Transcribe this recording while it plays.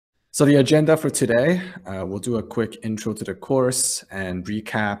So the agenda for today, we'll do a quick intro to the course and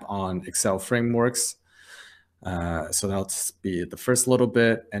recap on Excel frameworks. So that'll be the first little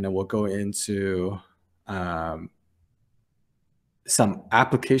bit, and then we'll go into some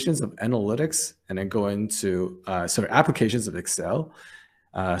applications of analytics, and then go into applications of Excel,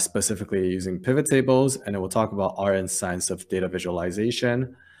 specifically using pivot tables, and then we'll talk about art and science of data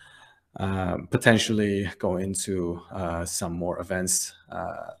visualization. Potentially go into some more advanced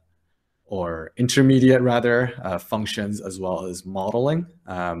or intermediate rather functions, as well as modeling.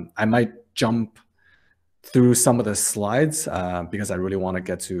 I might jump through some of the slides because I really want to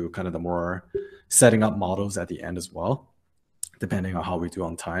get to kind of the more setting up models at the end as well, depending on how we do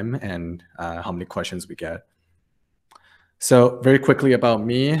on time and how many questions we get. So very quickly about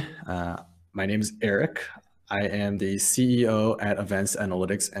me, my name is Eric. I am the CEO at Advanced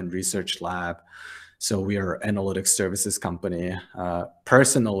Analytics and Research Lab. So we are an analytics services company.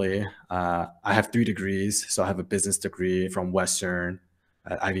 Personally, I have 3 degrees. So I have a business degree from Western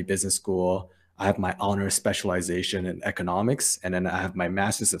at Ivy Business School. I have my honors specialization in economics, and then I have my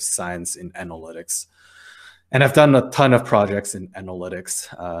master's of science in analytics. And I've done a ton of projects in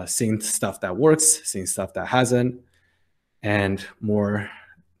analytics, seeing stuff that works, seeing stuff that hasn't, and more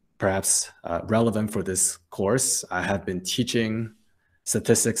perhaps relevant for this course, I have been teaching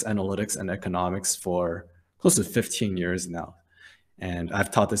statistics, analytics, and economics for close to 15 years now. And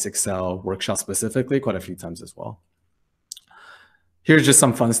I've taught this Excel workshop specifically quite a few times as well. Here's just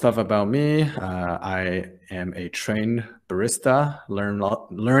some fun stuff about me. I am a trained barista,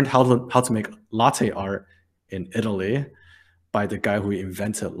 learned how to make latte art in Italy by the guy who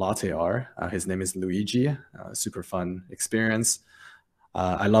invented latte art. His name is Luigi. Super fun experience.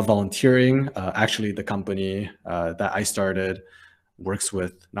 I love volunteering. Actually, the company that I started works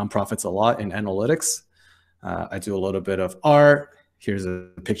with nonprofits a lot in analytics. I do a little bit of art. Here's a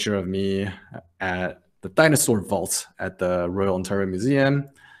picture of me at the dinosaur vault at the Royal Ontario Museum.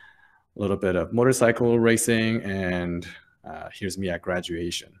 A little bit of motorcycle racing, and here's me at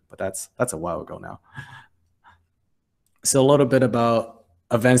graduation. But that's a while ago now. So a little bit about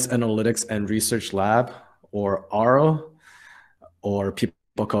Advanced Analytics and Research Lab, or ARO, or people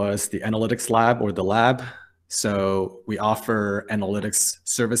call us the Analytics Lab or the Lab. So we offer analytics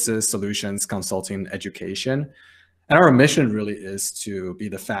services, solutions, consulting, education. And our mission really is to be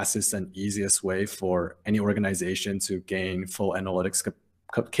the fastest and easiest way for any organization to gain full analytics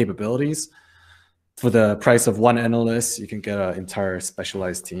capabilities. For the price of 1 analyst, you can get an entire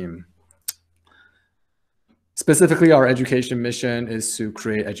specialized team. Specifically, our education mission is to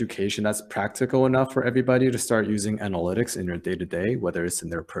create education that's practical enough for everybody to start using analytics in their day-to-day, whether it's in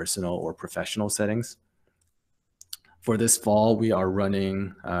their personal or professional settings. For this fall, we are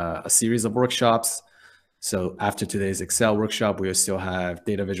running a series of workshops. So after today's Excel workshop, we will still have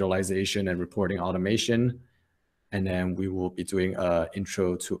data visualization and reporting automation. And then we will be doing an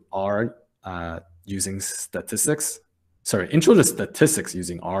intro to R using statistics. Sorry, intro to statistics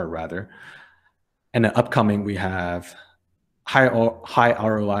using R rather. And then upcoming, we have high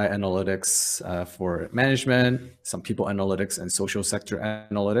ROI analytics for management, some people analytics, and social sector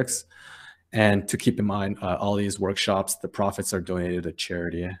analytics. And to keep in mind, all these workshops, the profits are donated to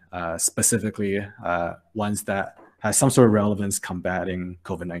charity, specifically ones that have some sort of relevance combating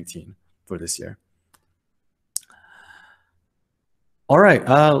COVID-19 for this year. All right,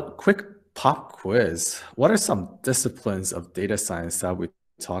 quick pop quiz. What are some disciplines of data science that we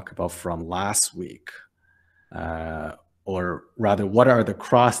talk about from last week? Or rather, what are the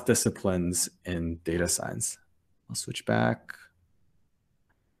cross disciplines in data science? I'll switch back.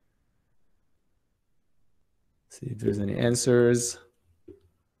 See if there's any answers.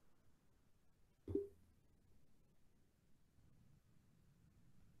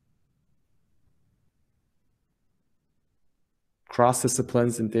 Cross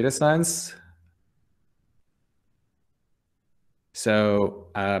disciplines in data science. So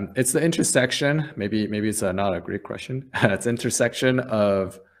it's the intersection. Maybe it's not a great question. It's intersection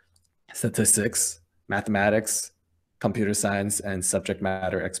of statistics, mathematics, computer science, and subject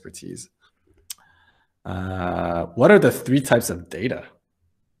matter expertise. What are the 3 types of data?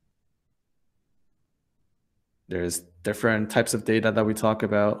 There's different types of data that we talk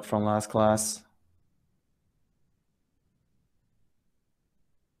about from last class.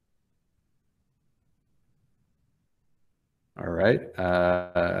 All right.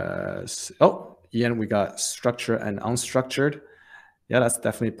 Oh, Ian, we got structured and unstructured. Yeah, that's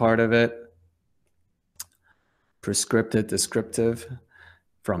definitely part of it. Prescriptive, descriptive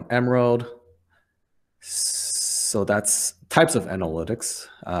from Emerald. So that's types of analytics,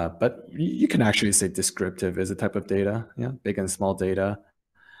 but you can actually say descriptive is a type of data, yeah, big and small data.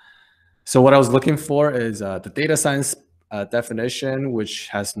 So what I was looking for is the data science definition, which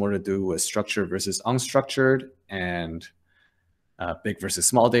has more to do with structured versus unstructured and big versus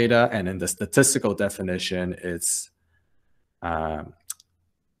small data. And in the statistical definition, it's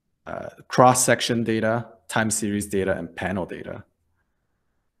cross-section data, time series data, and panel data.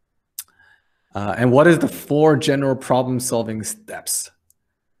 And what is the 4 general problem-solving steps?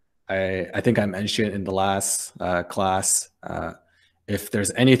 I think I mentioned in the last class, if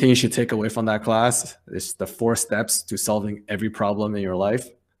there's anything you should take away from that class, it's the 4 steps to solving every problem in your life.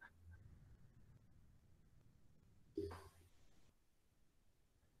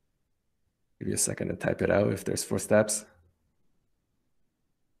 Give you a second to type it out if there's 4 steps.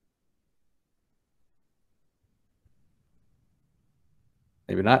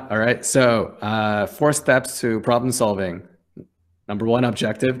 Maybe not. All right. So 4 steps to problem solving. Number 1,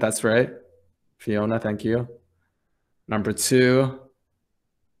 objective. That's right. Fiona, thank you. Number 2,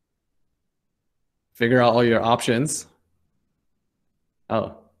 figure out all your options.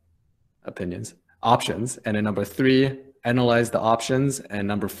 Oh, opinions. Options. And then number 3, analyze the options. And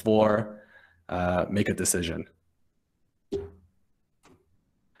number 4, make a decision.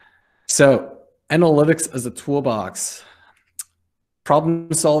 So analytics as a toolbox.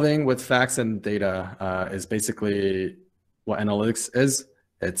 Problem solving with facts and data is basically what analytics is.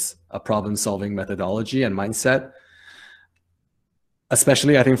 It's a problem solving methodology and mindset.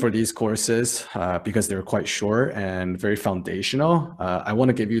 Especially, I think, for these courses, because they're quite short and very foundational, I want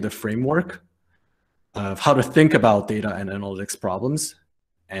to give you the framework of how to think about data and analytics problems.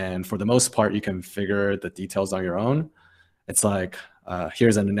 And for the most part, you can figure the details on your own. It's like,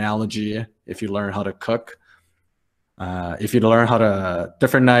 here's an analogy. If you learn how to cook, if you learn how to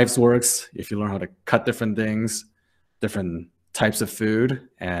different knives works, if you learn how to cut different things, different types of food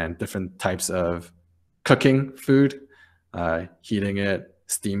and different types of cooking food, heating it,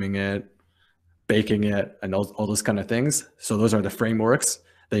 steaming it, baking it, and all those kind of things. So those are the frameworks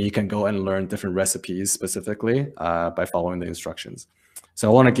that you can go and learn different recipes specifically by following the instructions. So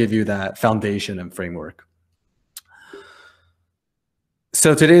I want to give you that foundation and framework.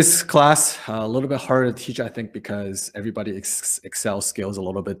 So today's class, a little bit harder to teach, I think, because everybody's Excel skills a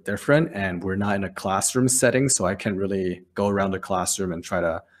little bit different, and we're not in a classroom setting, so I can't really go around the classroom and try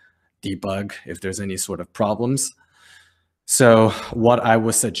to debug if there's any sort of problems. So what I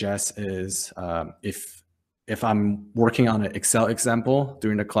would suggest is if I'm working on an Excel example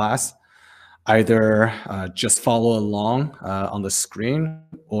during the class, either just follow along on the screen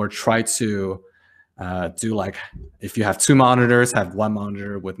or try to do like, if you have 2 monitors, have 1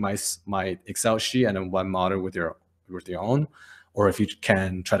 monitor with my Excel sheet and then 1 monitor with your own, or if you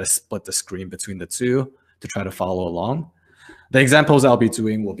can try to split the screen between the 2 to try to follow along. The examples I'll be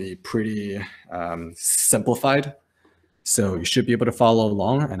doing will be pretty simplified, so you should be able to follow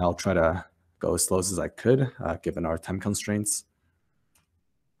along, and I'll try to go as slow as I could, given our time constraints.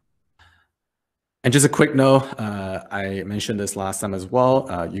 And just a quick note, I mentioned this last time as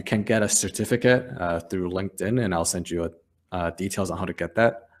well. You can get a certificate through LinkedIn, and I'll send you details on how to get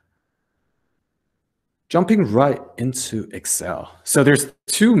that. Jumping right into Excel. So there's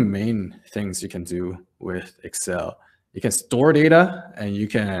 2 main things you can do with Excel. You can store data, and you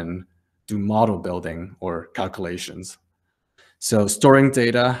can do model building or calculations. So storing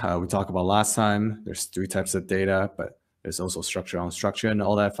data, we talked about last time. There's 3 types of data, but there's also structure, unstructured, and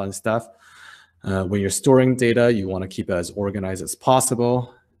all that fun stuff. When you're storing data, you want to keep it as organized as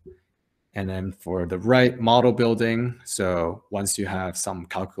possible. And then for the right model building, so once you have some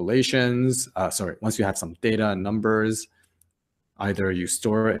calculations, once you have some data and numbers, either you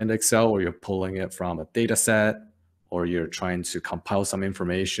store it in Excel or you're pulling it from a data set, or you're trying to compile some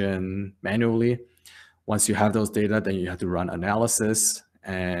information manually. Once you have those data, then you have to run analysis.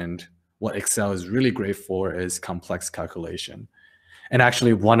 And what Excel is really great for is complex calculation. And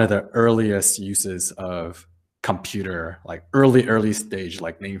actually, one of the earliest uses of computer, like early stage,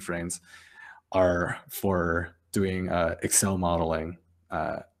 like mainframes, are for doing Excel modeling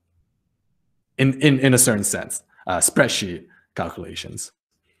in a certain sense, spreadsheet calculations.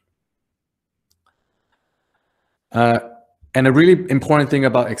 And a really important thing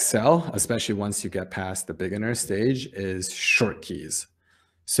about Excel, especially once you get past the beginner stage, is short keys.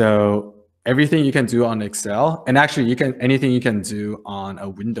 So everything you can do on Excel, and actually anything you can do on a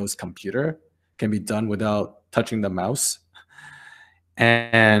Windows computer can be done without touching the mouse.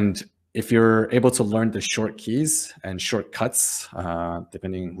 And if you're able to learn the short keys and shortcuts,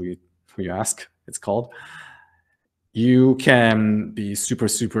 depending who you ask, it's called, you can be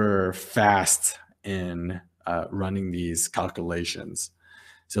super fast in running these calculations.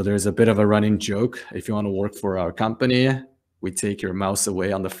 So there's a bit of a running joke. If you want to work for our company, we take your mouse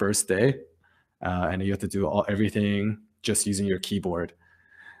away on the first day, and you have to do everything just using your keyboard.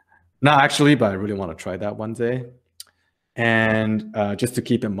 Not actually, but I really want to try that one day. And just to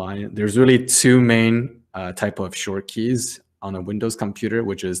keep in mind, there's really two main type of short keys on a Windows computer,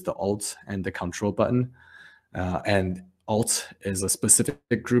 which is the Alt and the Control button. And Alt is a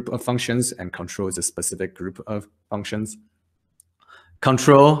specific group of functions, and Control is a specific group of functions.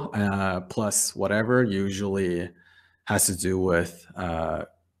 Control plus whatever usually has to do with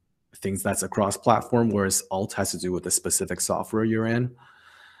things that's across platform, whereas Alt has to do with the specific software you're in.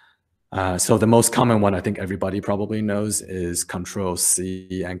 So the most common one I think everybody probably knows is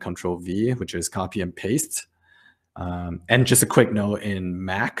Control-C and Control-V, which is copy and paste. And just a quick note, in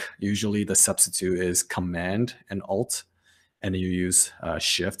Mac, usually the substitute is Command and Alt, and you use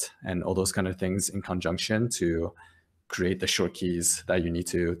Shift and all those kind of things in conjunction to create the short keys that you need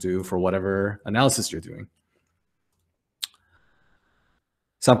to do for whatever analysis you're doing.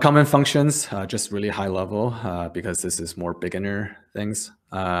 Some common functions, just really high level, because this is more beginner things.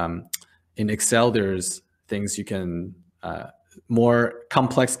 In Excel, there's things you can, more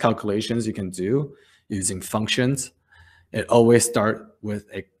complex calculations you can do using functions. It always starts with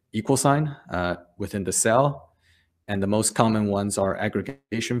an equal sign within the cell. And the most common ones are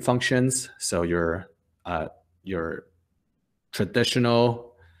aggregation functions. So your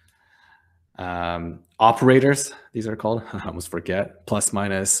traditional operators, these are called, I almost forget, plus,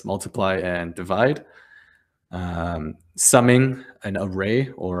 minus, multiply, and divide. Summing an array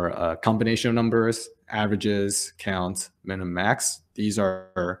or a combination of numbers, averages, count, minimum, max. These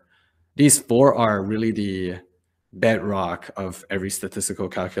four are really the bedrock of every statistical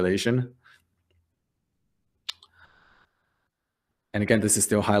calculation. And again, this is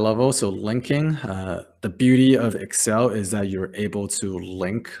still high level. So linking, the beauty of Excel is that you're able to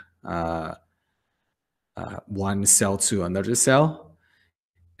link one cell to another cell.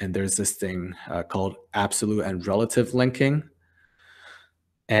 And there's this thing called absolute and relative linking.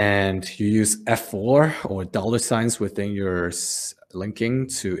 And you use F4 or dollar signs within your linking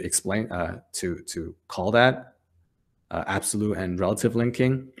to explain, to call that absolute and relative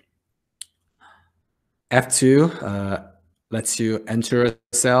linking. F2 lets you enter a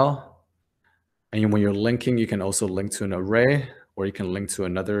cell. And when you're linking, you can also link to an array, or you can link to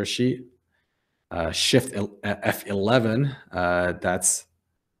another sheet. Shift F11, that's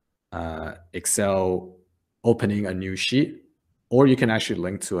Excel opening a new sheet, or you can actually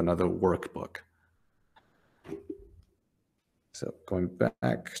link to another workbook. So going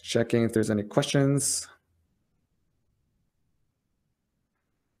back, checking if there's any questions.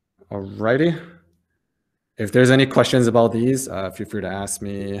 Alrighty. If there's any questions about these, feel free to ask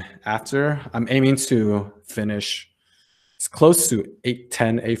me after. I'm aiming to finish as close to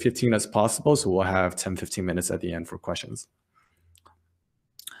 8:10, 8:15 as possible, so we'll have 10, 15 minutes at the end for questions.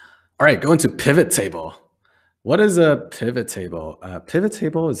 All right, going to pivot table. What is a pivot table? Pivot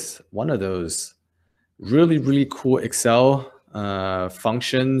table is one of those really, really cool Excel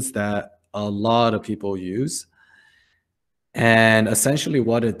functions that a lot of people use. And essentially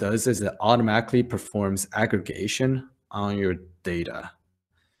what it does is it automatically performs aggregation on your data.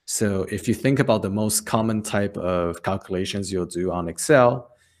 So if you think about the most common type of calculations you'll do on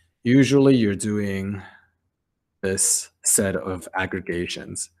Excel, usually you're doing this set of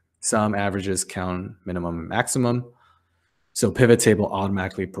aggregations. Sum, averages, count, minimum, and maximum. So pivot table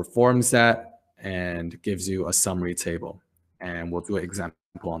automatically performs that and gives you a summary table. And we'll do an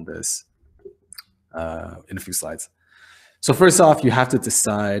example on this in a few slides. So first off, you have to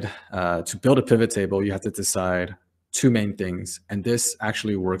decide, to build a pivot table, you have to decide two main things. And this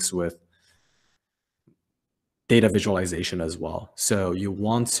actually works with data visualization as well. So you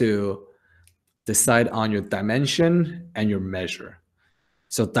want to decide on your dimension and your measure.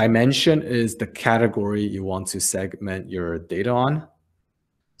 So dimension is the category you want to segment your data on.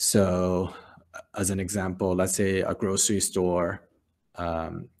 So as an example, let's say a grocery store,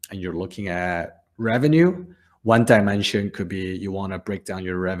 and you're looking at revenue. One dimension could be you want to break down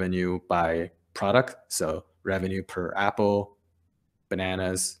your revenue by product. So revenue per apple,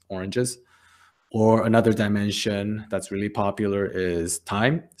 bananas, oranges. Or another dimension that's really popular is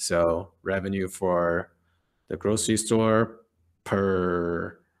time. So revenue for the grocery store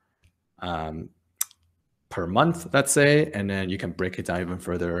per month, let's say, and then you can break it down even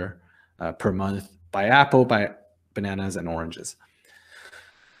further per month by apple, by bananas, and oranges.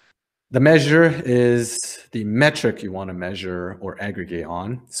 The measure is the metric you want to measure or aggregate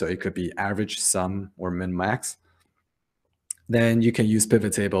on. So it could be average, sum, or min, max. Then you can use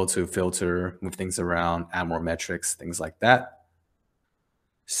pivot table to filter, move things around, add more metrics, things like that.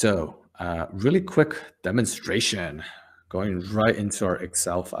 So really quick demonstration. going right into our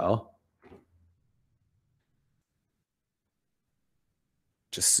Excel file.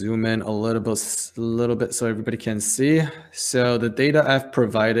 Just zoom in a little bit so everybody can see. So the data I've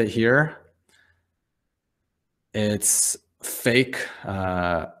provided here, it's fake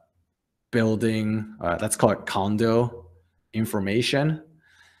building, let's call it condo information.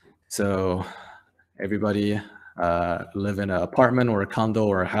 So everybody live in an apartment or a condo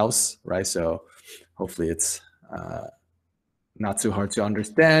or a house, right? So hopefully it's not too hard to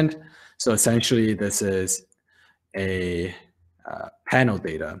understand. So essentially this is a panel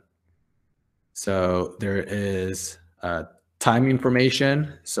data. So there is time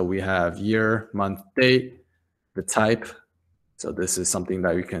information. So we have year, month, date, the type. So this is something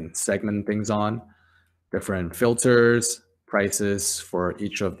that we can segment things on, different filters, prices for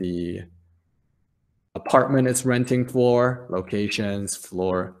each of the apartment it's renting for, locations,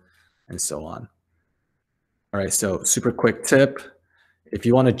 floor, and so on. All right, so super quick tip. If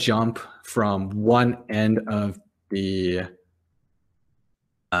you want to jump from one end of the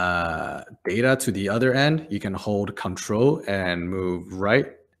data to the other end, you can hold Control and move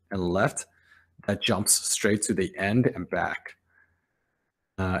right and left. That jumps straight to the end and back.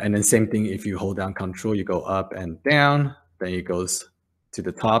 And then same thing, if you hold down Control, you go up and down, then it goes to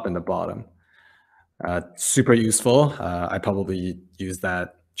the top and the bottom. Super useful. I probably use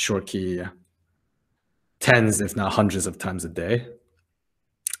that short key tens, if not hundreds of times a day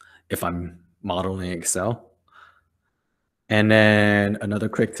if I'm modeling Excel. And then another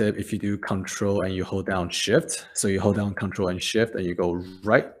quick tip, if you do Control and you hold down Shift, so you hold down Control and Shift and you go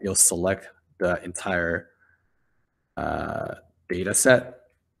right, you'll select the entire data set.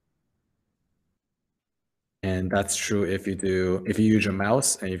 And that's true if you use your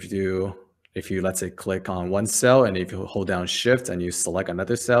mouse and if you let's say click on one cell and if you hold down Shift and you select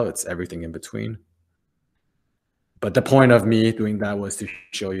another cell, it's everything in between. But the point of me doing that was to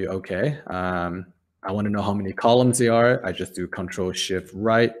show you, okay, I want to know how many columns there are. I just do Control Shift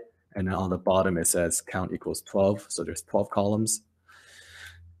right, and then on the bottom it says count equals 12. So there's 12 columns.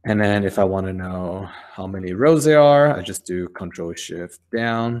 And then if I want to know how many rows there are, I just do Control Shift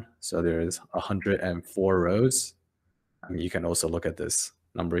down. So there's 104 rows. I mean, you can also look at this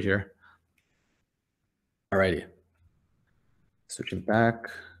number here. Alrighty. Switching back,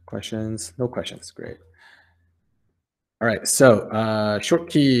 questions? No questions, great. All right, so short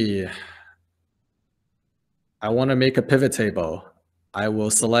key. I want to make a pivot table. I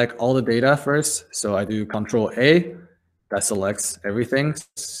will select all the data first. So I do Control A, that selects everything.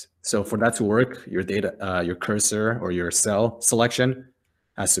 So for that to work, your data, your cursor or your cell selection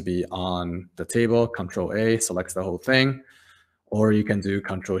has to be on the table. Control A selects the whole thing, or you can do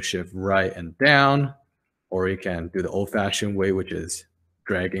Control Shift right and down, or you can do the old-fashioned way, which is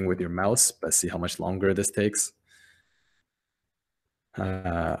dragging with your mouse. But see how much longer this takes.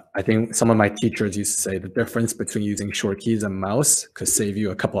 I think some of my teachers used to say the difference between using short keys and mouse could save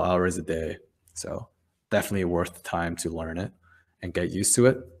you a couple hours a day. So definitely worth the time to learn it and get used to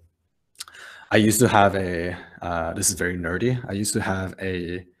it. I used to have this is very nerdy. I used to have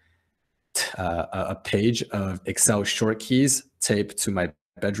a page of Excel short keys taped to my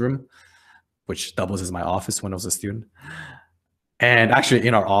bedroom, which doubles as my office when I was a student. And actually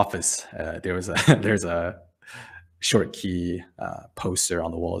in our office, there's a short key poster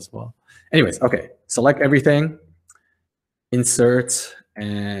on the wall as well. Anyways, okay, select everything, insert,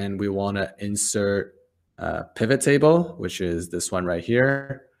 and we want to insert pivot table, which is this one right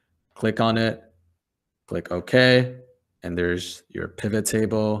here. Click on it, click OK, and there's your pivot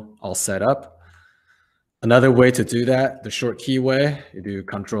table all set up. Another way to do that, the short key way, you do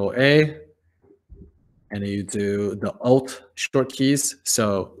Control A, and then you do the Alt short keys.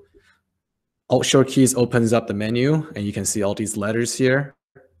 So Alt short keys opens up the menu, and you can see all these letters here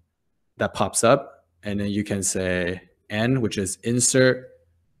that pops up. And then you can say N, which is insert,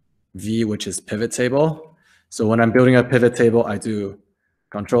 V, which is pivot table. So when I'm building a pivot table, I do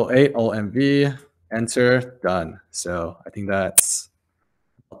Control A, Alt and V, enter, done. So I think that's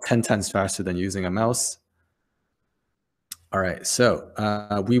 10 times faster than using a mouse. All right, so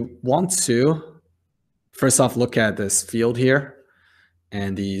we want to first off look at this field here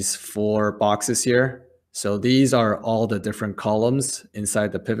and these 4 boxes here. So these are all the different columns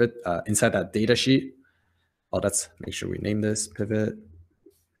inside the pivot, inside that data sheet. Oh, let's make sure we name this pivot.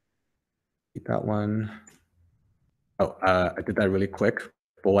 Keep that one. Oh, I did that really quick.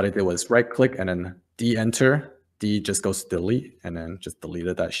 But what I did was right click and then de-enter. D just goes to delete and then just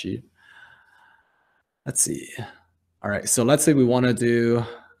deleted that sheet. Let's see. All right, so let's say we want to do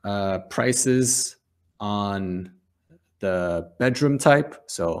prices on the bedroom type.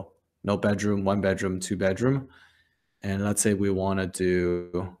 So no bedroom, 1 bedroom, 2 bedroom. And let's say we want to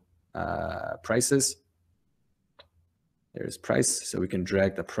do prices. There's price, so we can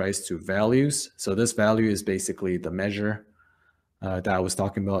drag the price to values. So this value is basically the measure that I was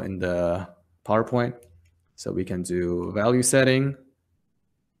talking about in the PowerPoint. So we can do value setting,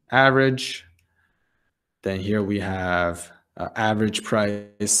 average. Then here we have average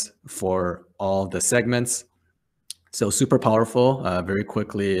price for all the segments. So super powerful, very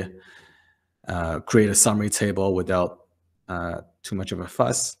quickly create a summary table without too much of a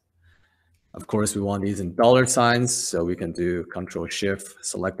fuss. Of course, we want these in dollar signs, so we can do Control Shift,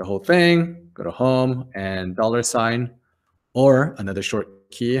 select the whole thing, go to Home and dollar sign, or another short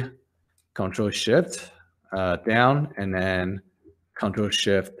key, Control Shift down, and then Control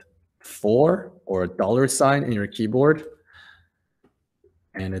Shift 4 or dollar sign in your keyboard,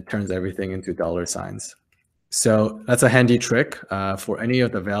 and it turns everything into dollar signs. So that's a handy trick for any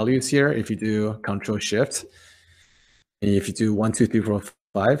of the values here. If you do Control Shift, if you do 1, 2, 3, 4,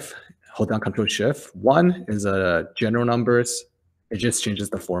 5, hold down Control Shift. 1 is general numbers. It just changes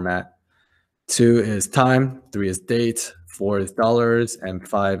the format. 2 is time. 3 is date. 4 is dollars. And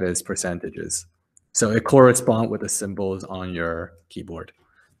 5 is percentages. So it corresponds with the symbols on your keyboard.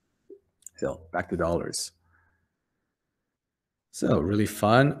 So back to dollars. So really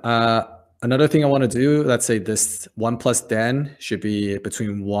fun. Another thing I want to do, let's say this 1 plus den should be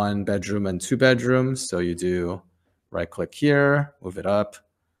between 1 bedroom and 2 bedrooms. So you do right click here, move it up.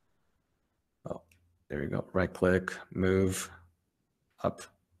 Oh, there you go. Right click, move up.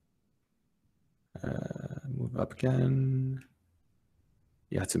 Move up again.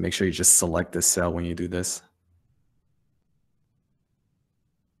 You have to make sure you just select this cell when you do this.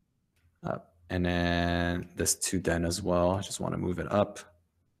 Up. And then this 2 den as well. I just want to move it up.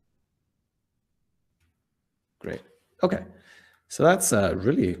 Great. Okay. So that's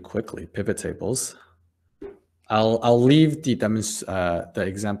really quickly pivot tables. I'll leave the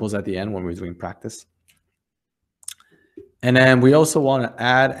examples at the end when we're doing practice. And then we also want to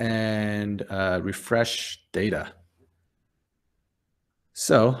add and refresh data.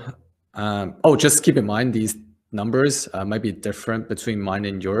 So, just keep in mind these numbers might be different between mine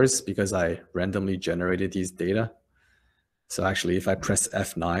and yours because I randomly generated these data. So actually, if I press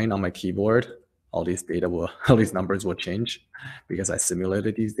F9 on my keyboard, all these numbers will change because I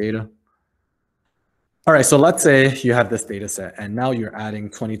simulated these data. All right, so let's say you have this data set and now you're adding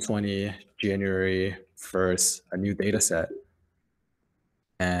 2020, January 1st, a new data set.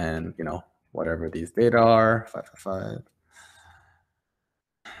 And, whatever these data are, 555.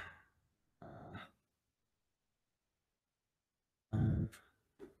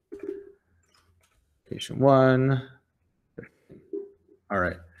 Patient 1. All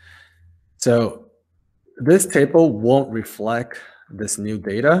right. So this table won't reflect this new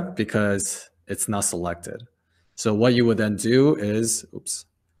data because it's not selected. So what you would then do is,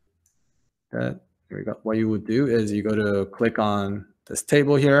 here we go. What you would do is you go to click on this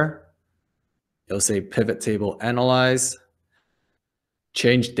table here. It'll say pivot table analyze,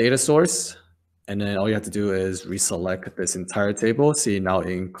 change data source. And then all you have to do is reselect this entire table. See, now it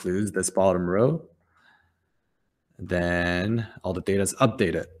includes this bottom row. Then all the data is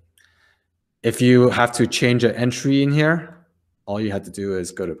updated. If you have to change an entry in here, all you have to do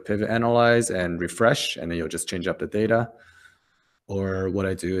is go to pivot analyze and refresh, and then you'll just change up the data. Or what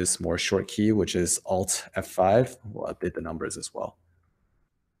I do is more short key, which is Alt F5. We'll update the numbers as well.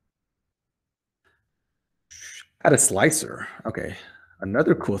 Add a slicer. Okay,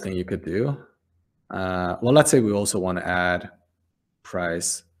 another cool thing you could do. Well, let's say we also want to add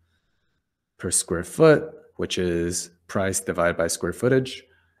price per square foot, which is price divided by square footage.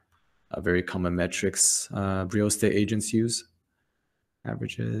 A very common metrics real estate agents use.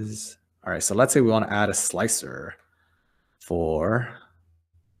 Averages. All right, so let's say we want to add a slicer for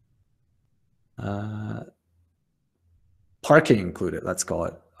parking included, let's call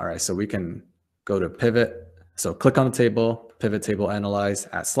it. All right, so we can go to pivot. So click on the table, pivot table analyze,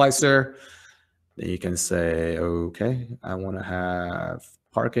 add slicer. Then you can say, okay, I want to have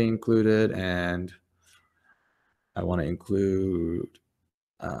parking included and I want to include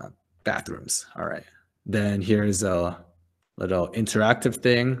bathrooms. All right. Then here's a little interactive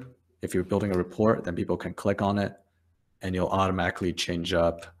thing. If you're building a report, then people can click on it and you'll automatically change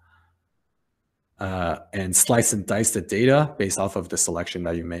up and slice and dice the data based off of the selection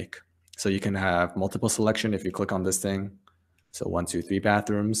that you make. So you can have multiple selection if you click on this thing. So 1, 2, 3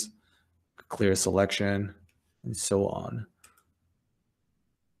 bathrooms, clear selection, and so on.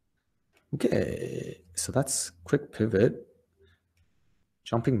 Okay, so that's quick pivot.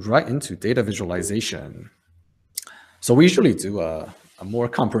 Jumping right into data visualization. So we usually do a a more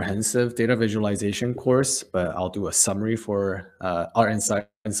comprehensive data visualization course, but I'll do a summary for art and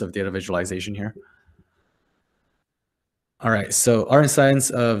science of data visualization here. All right, so art and science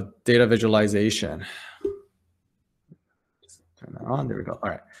of data visualization. Just turn that on, there we go. All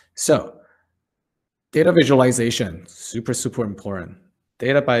right, so data visualization, super, super important.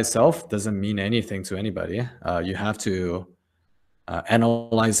 Data by itself doesn't mean anything to anybody. You have to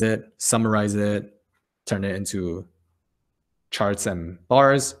analyze it, summarize it, turn it into charts and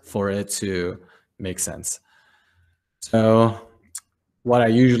bars for it to make sense. So what I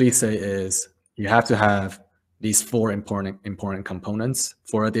usually say is you have to have these four important components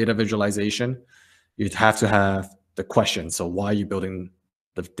for a data visualization. You'd have to have the question. So why are you building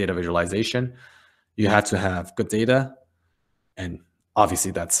the data visualization? You have to have good data. And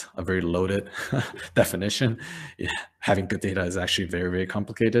obviously that's a very loaded definition. Yeah, having good data is actually very, very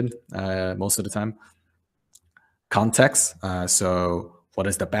complicated most of the time. Context. So what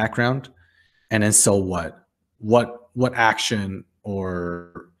is the background? And then so what? What action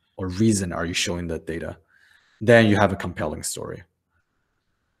or reason are you showing the data? Then you have a compelling story.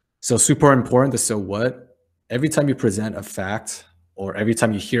 So super important, the so what. Every time you present a fact or every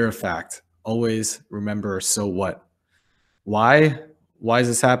time you hear a fact, always remember so what. Why is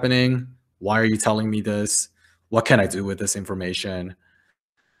this happening? Why are you telling me this? What can I do with this information?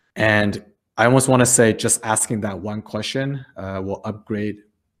 And I almost want to say just asking that one question will upgrade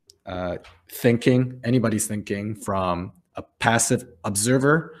anybody's thinking from a passive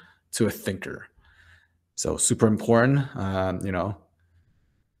observer to a thinker. So super important, I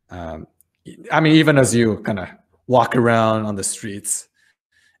mean, even as you kind of walk around on the streets,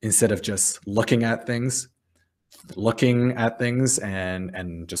 instead of just looking at things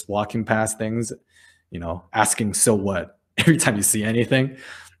and just walking past things, asking so what every time you see anything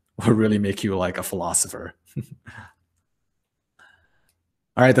will really make you like a philosopher.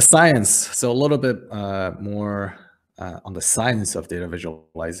 All right, the science. So a little bit more on the science of data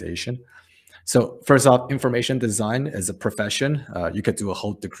visualization. So first off, information design is a profession. You could do a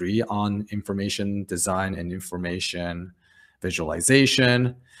whole degree on information design and information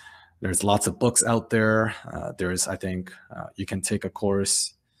visualization. There's lots of books out there. I think, you can take a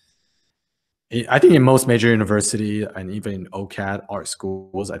course. I think in most major university and even in OCAD art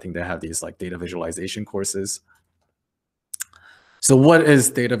schools, I think they have these like data visualization courses. So what is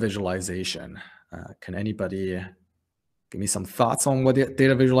data visualization? Can anybody give me some thoughts on what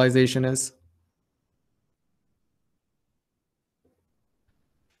data visualization is?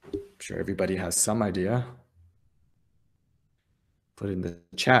 I'm sure everybody has some idea. Put it in the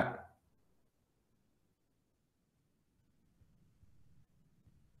chat.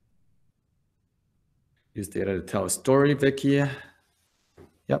 Use data to tell a story, Vicky.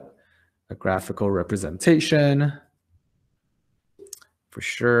 Yep. A graphical representation. For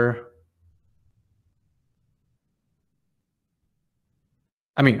sure.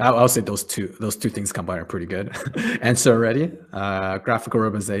 I mean, I'll say those two things combined are pretty good. Answer already. Graphical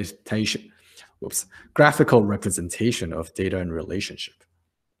representation. Whoops. Graphical representation of data and relationship.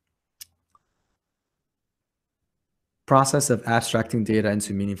 Process of abstracting data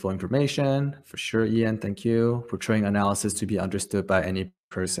into meaningful information. For sure, Ian, thank you. Portraying analysis to be understood by any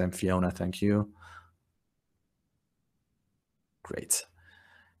person. Fiona, thank you. Great.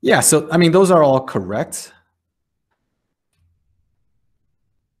 Yeah, so I mean, those are all correct.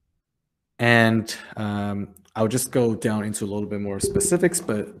 And I'll just go down into a little bit more specifics,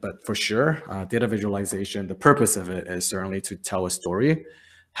 but for sure, data visualization, the purpose of it is certainly to tell a story,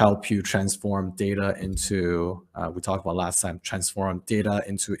 help you transform data into, we talked about last time, transform data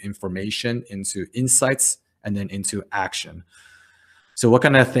into information, into insights, and then into action. So what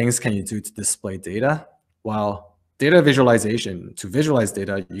kind of things can you do to display data? Well, data visualization, to visualize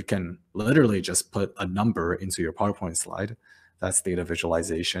data, you can literally just put a number into your PowerPoint slide. That's data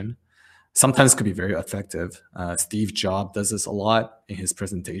visualization. Sometimes it could be very effective. Steve Jobs does this a lot in his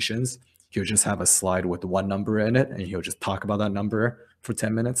presentations. He'll just have a slide with one number in it, and he'll just talk about that number for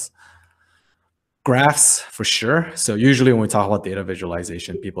 10 minutes. Graphs, for sure. So usually when we talk about data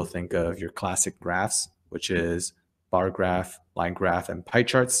visualization, people think of your classic graphs, which is bar graph, line graph, and pie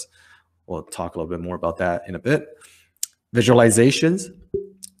charts. We'll talk a little bit more about that in a bit. Visualizations.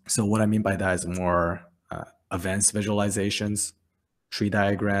 So what I mean by that is more advanced visualizations, tree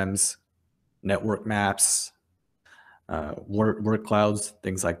diagrams, network maps, word clouds,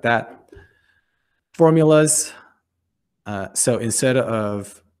 things like that. Formulas. So instead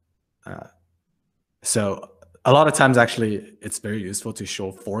of, so a lot of times actually it's very useful to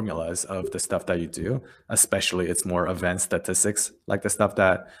show formulas of the stuff that you do, especially it's more advanced statistics like the stuff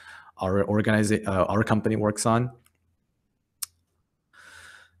that our company works on.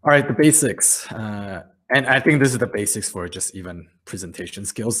 All right, the basics. And I think this is the basics for just even presentation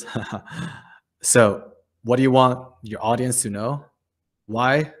skills. So, what do you want your audience to know?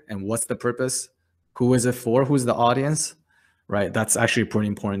 Why and what's the purpose? Who is it for? Who's the audience? Right. That's actually a pretty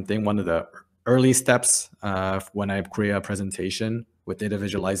important thing. One of the early steps when I create a presentation with data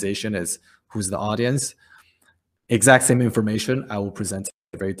visualization is who's the audience. Exact same information, I will present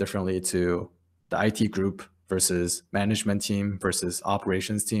it very differently to the IT group versus management team versus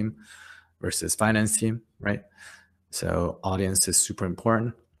operations team versus finance team, right? So audience is super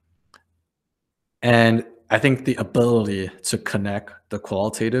important. And I think the ability to connect the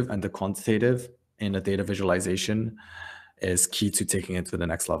qualitative and the quantitative in a data visualization is key to taking it to the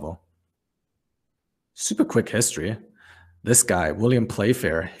next level. Super quick history. This guy, William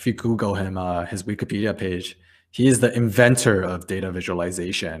Playfair, if you Google him, his Wikipedia page, he is the inventor of data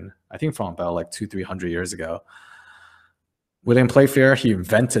visualization, I think from about like 200-300 years ago. William Playfair, he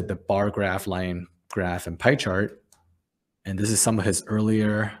invented the bar graph, line graph, and pie chart. And this is some of his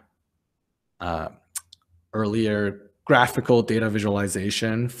earlier graphical data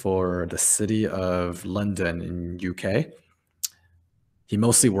visualization for the city of London in UK. He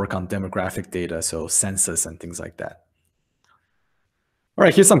mostly worked on demographic data, so census and things like that. All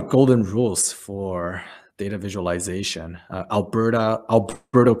right, here's some golden rules for data visualization.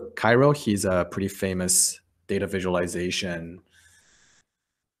 Alberto Cairo, he's a pretty famous data visualization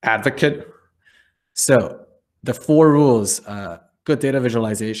advocate. So the 4 rules, good data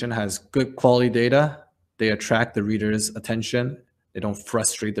visualization has good quality data. They attract the reader's attention. They don't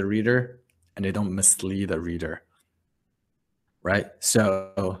frustrate the reader, and they don't mislead the reader. Right.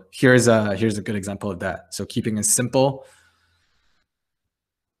 So here's a good example of that. So keeping it simple.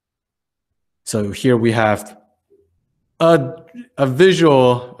 So here we have a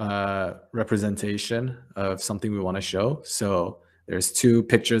visual representation of something we want to show. So there's 2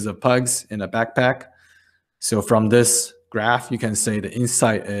 pictures of pugs in a backpack. So from this graph, you can say the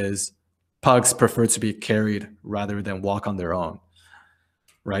insight is pugs prefer to be carried rather than walk on their own,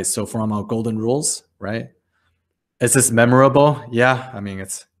 right? So from our golden rules, right? Is this memorable? Yeah, I mean,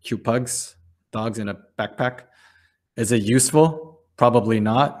 it's cute pugs, dogs in a backpack. Is it useful? Probably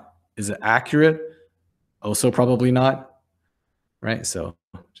not. Is it accurate? Also probably not, right? So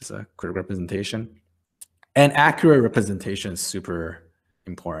just a quick representation. And accurate representation is super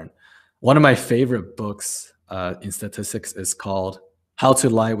important. One of my favorite books in statistics is called How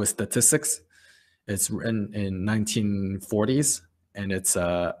to Lie with Statistics. It's written in 1940s, and it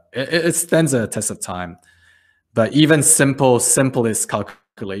stands a test of time. But even simplest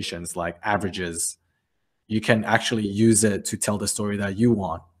calculations like averages, you can actually use it to tell the story that you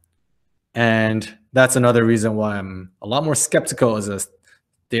want. And that's another reason why I'm a lot more skeptical as a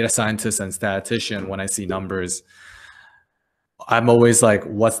data scientist and statistician when I see numbers. I'm always like,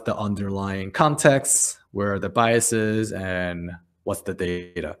 what's the underlying context? Where are the biases? And what's the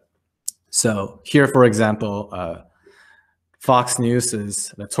data? So here, for example, Fox News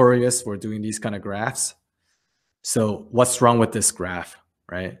is notorious for doing these kind of graphs. So what's wrong with this graph,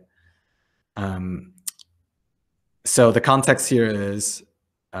 right? So the context here is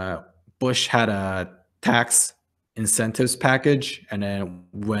Bush had a tax incentives package, and then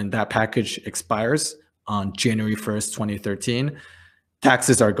when that package expires on January 1st, 2013,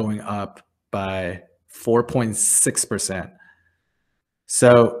 taxes are going up by 4.6%.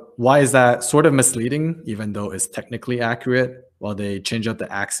 So why is that sort of misleading, even though it's technically accurate? Well, they change up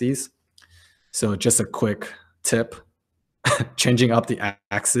the axes. So just a quick tip, changing up the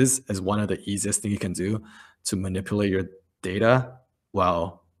axis is one of the easiest things you can do to manipulate your data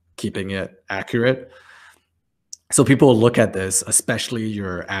while keeping it accurate. So people will look at this, especially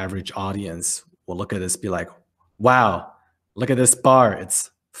your average audience will look at this, be like, wow, look at this bar.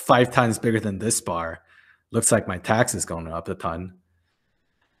 It's 5 times bigger than this bar. Looks like my tax is going up a ton.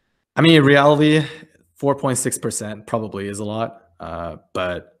 I mean, in reality, 4.6% probably is a lot,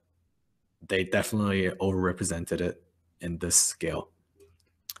 but they definitely overrepresented it in this scale.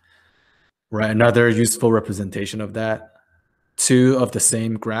 Right, another useful representation of that, 2 of the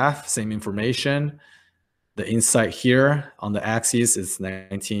same graph, same information. The insight here on the axis is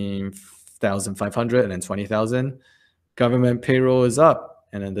 19,500 and then 20,000. Government payroll is up,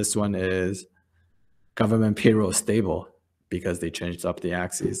 and then this one is government payroll is stable because they changed up the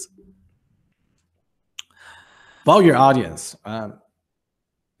axes. Wow your audience.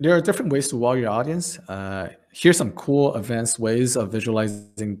 There are different ways to wow your audience. Here's some cool advanced ways of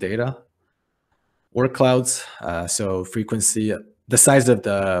visualizing data. Word clouds, so frequency, the size of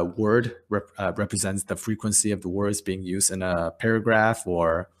the word represents the frequency of the words being used in a paragraph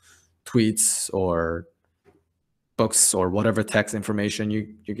or tweets or books or whatever text information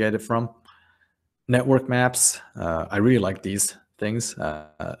you get it from. Network maps, I really like these things.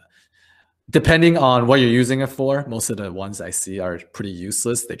 Depending on what you're using it for, most of the ones I see are pretty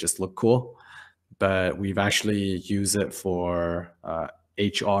useless. They just look cool. But we've actually used it for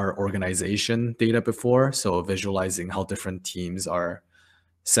HR organization data before. So visualizing how different teams are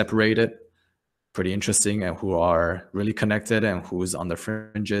separated, pretty interesting, and who are really connected and who's on the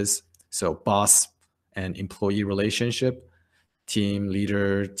fringes. So boss and employee relationship, team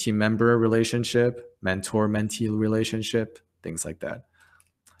leader, team member relationship, mentor mentee relationship, things like that.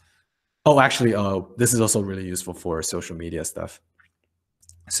 Oh, actually, this is also really useful for social media stuff.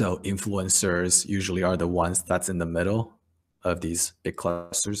 So influencers usually are the ones that's in the middle of these big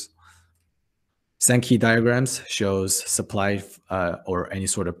clusters. Sankey diagrams shows supply or any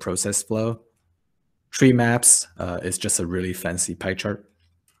sort of process flow. Tree maps is just a really fancy pie chart.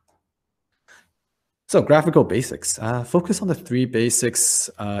 So graphical basics. Focus on the 3 basics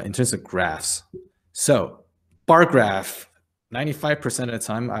in terms of graphs. So bar graph, 95% of the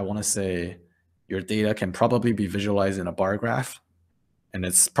time, I want to say your data can probably be visualized in a bar graph. And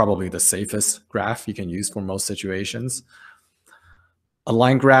it's probably the safest graph you can use for most situations. A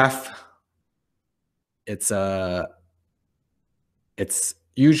line graph, it's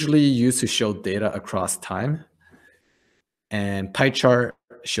usually used to show data across time. And pie chart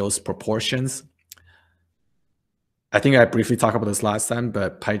shows proportions. I think I briefly talked about this last time,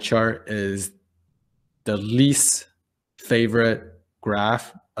 but pie chart is the least favorite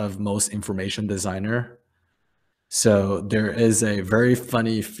graph of most information designer. So there is a very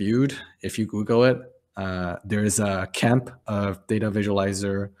funny feud. If you Google it, there is a camp of data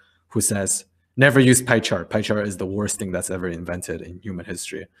visualizer who says, never use pie chart. Pie chart is the worst thing that's ever invented in human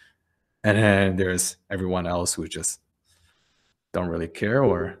history. And then there's everyone else who just don't really care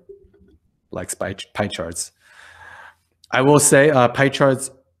or likes pie charts. I will say pie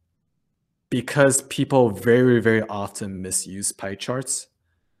charts, because people very, very often misuse pie charts,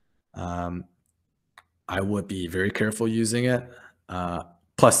 I would be very careful using it.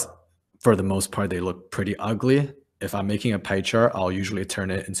 Plus, for the most part, they look pretty ugly. If I'm making a pie chart, I'll usually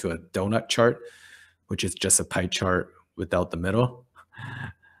turn it into a donut chart, which is just a pie chart without the middle.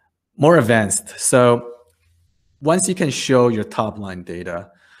 More advanced. So once you can show your top line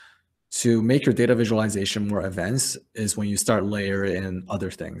data, to make your data visualization more advanced is when you start layering in other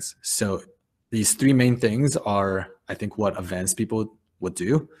things. So these 3 main things are, I think, what advanced people would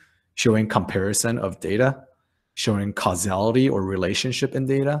do: showing comparison of data, showing causality or relationship in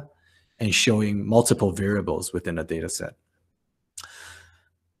data, and showing multiple variables within a data set.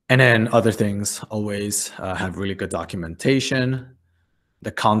 And then other things always have really good documentation.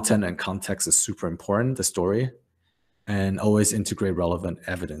 The content and context is super important, the story, and always integrate relevant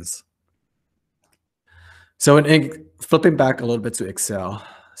evidence. So flipping back a little bit to Excel,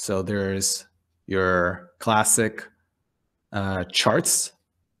 so there's your classic charts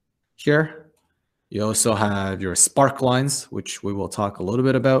here. You also have your spark lines, which we will talk a little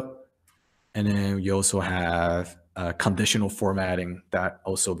bit about. And then you also have conditional formatting that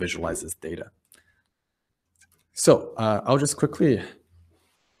also visualizes data. So I'll just quickly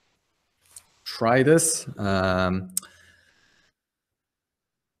try this. Bar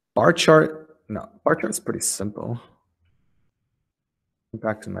chart. No, bar chart is pretty simple.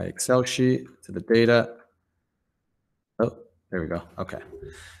 Back to my Excel sheet, to the data. Oh, there we go. Okay.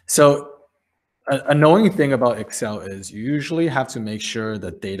 So an annoying thing about Excel is you usually have to make sure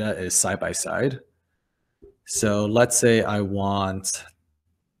the data is side by side. So let's say I want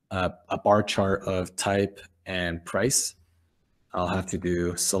a bar chart of type and price. I'll have to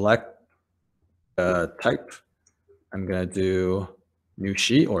do select type. I'm going to do new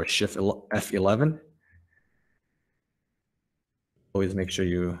sheet or shift F11. Always make sure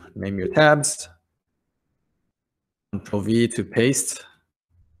you name your tabs. Control V to paste.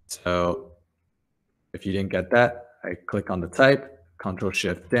 So if you didn't get that, I click on the type, Control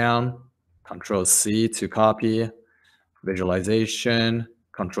Shift down, Control C to copy, visualization,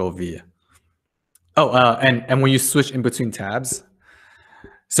 Control V. Oh, and when you switch in between tabs,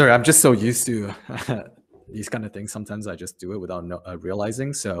 sorry, I'm just so used to these kind of things. Sometimes I just do it without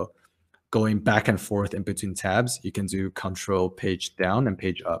realizing. So going back and forth in between tabs, you can do Control page down and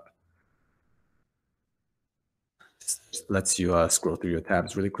page up. Just lets you scroll through your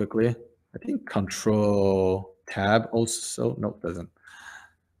tabs really quickly. I think Control Tab also, no, it doesn't.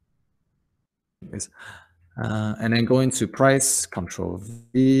 And then going to price, Control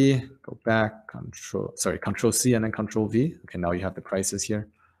V, go back, Control C and then Control V. Okay, now you have the prices here.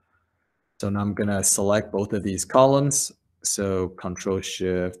 So now I'm gonna select both of these columns. So Control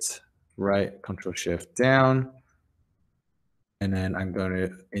Shift right, Control Shift down, And then I'm going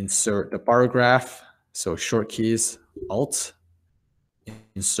to insert the bar graph. So short keys, Alt,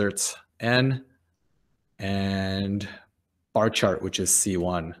 insert N, and bar chart, which is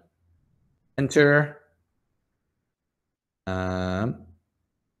C1. Enter.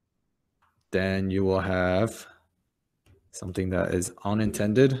 Then you will have something that is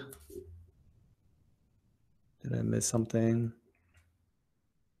unintended. Did I miss something?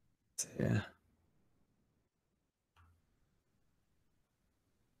 Yeah.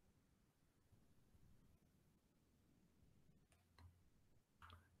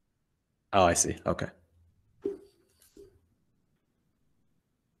 Oh, I see. Okay.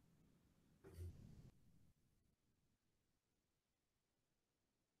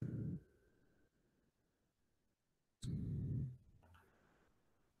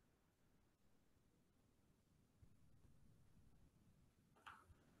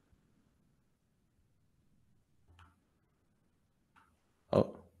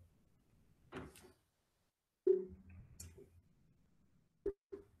 Oh.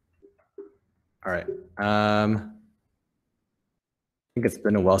 All right. I think it's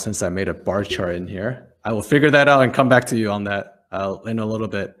been a while since I made a bar chart in here. I will figure that out and come back to you on that in a little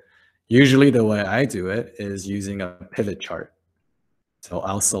bit. Usually the way I do it is using a pivot chart. So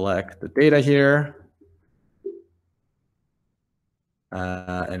I'll select the data here.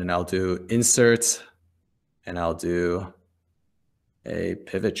 And then I'll do insert, and I'll do a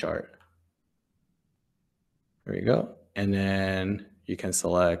pivot chart. There you go. And then you can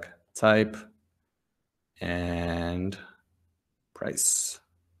select type and price.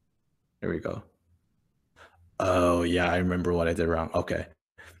 There we go. Oh, yeah, I remember what I did wrong. Okay.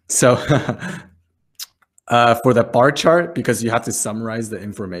 So for the bar chart, because you have to summarize the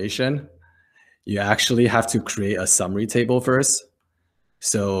information, you actually have to create a summary table first.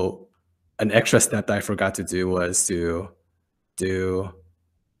 So an extra step that I forgot to do was to do,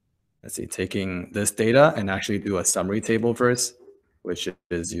 let's see, taking this data and actually do a summary table first, which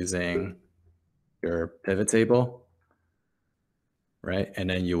is using your pivot table, right? And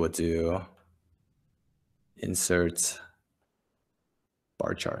then you would do insert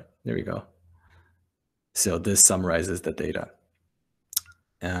bar chart. There we go. So this summarizes the data.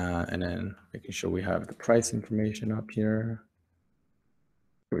 And then making sure we have the price information up here.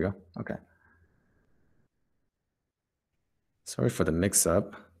 Here we go. Okay. Sorry for the mix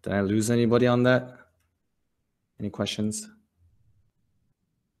up. Did I lose anybody on that? Any questions?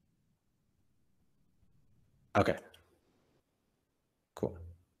 Okay. Cool.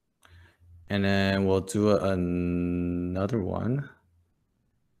 And then we'll do another one.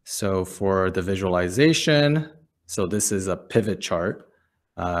 So for the visualization, so this is a pivot chart,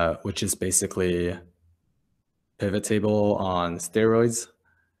 which is basically pivot table on steroids.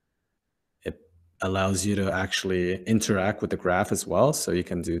 It allows you to actually interact with the graph as well. So you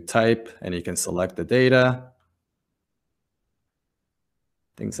can do type and you can select the data,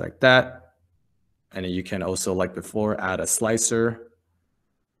 things like that. And you can also, like before, add a slicer.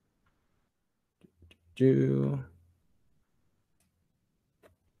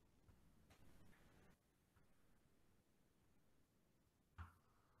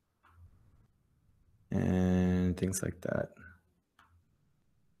 And things like that.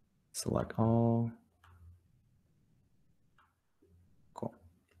 Select all. Cool.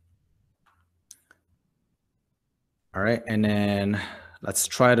 All right, and then let's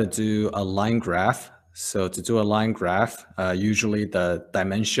try to do a line graph. So to do a line graph, usually the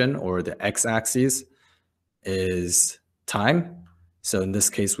dimension or the x-axis is time. So in this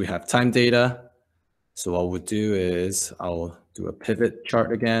case, we have time data. So what we'll do is I'll do a pivot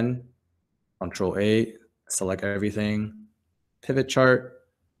chart again, Control A, select everything, pivot chart.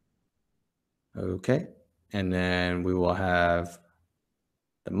 Okay, and then we will have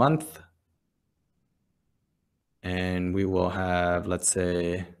the month. And we will have, let's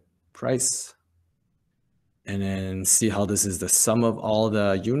say, price. And then see how this is the sum of all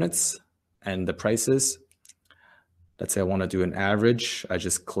the units and the prices. Let's say I want to do an average. I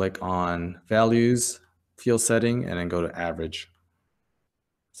just click on values, field setting, and then go to average.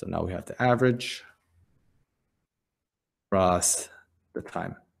 So now we have the average across the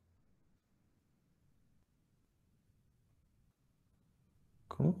time.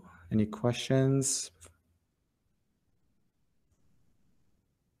 Cool. Any questions?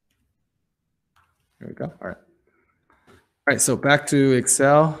 There we go. All right. All right, so back to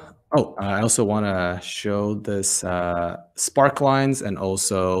Excel. Oh, I also want to show this sparklines and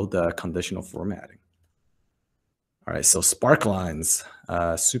also the conditional formatting. All right, so sparklines,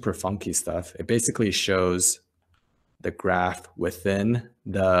 super funky stuff. It basically shows the graph within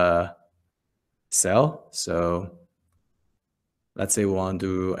the cell. So let's say we want to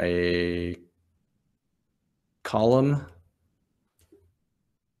do a column.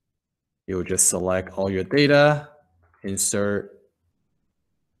 You would just select all your data, insert,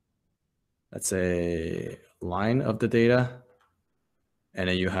 let's say, line of the data, and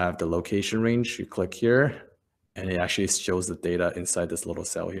then you have the location range. You click here, and it actually shows the data inside this little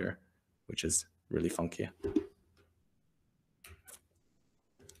cell here, which is really funky.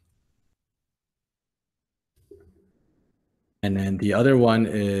 And then the other one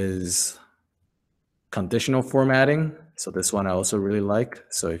is conditional formatting. So this one I also really like.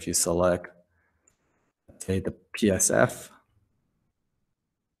 So if you select, say, the PSF,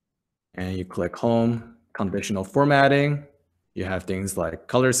 and you click home, conditional formatting, you have things like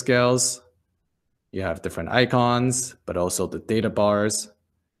color scales, you have different icons, but also the data bars,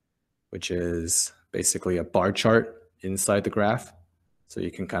 which is basically a bar chart inside the graph. So you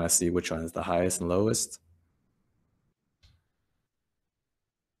can kind of see which one is the highest and lowest.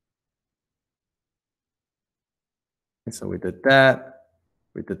 And so we did that.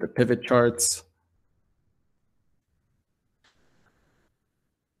 We did the pivot charts.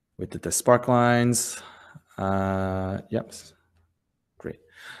 We did the spark lines. Yep, great.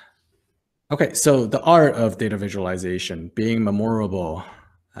 Okay, so the art of data visualization, being memorable.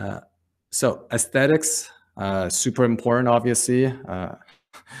 So aesthetics, super important, obviously.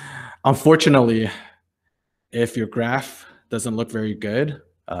 Unfortunately, if your graph doesn't look very good,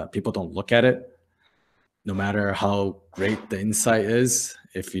 people don't look at it. No matter how great the insight is,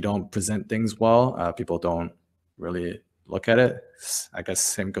 if you don't present things well, people don't really look at it. I guess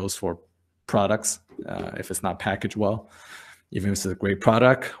same goes for products. If it's not packaged well, even if it's a great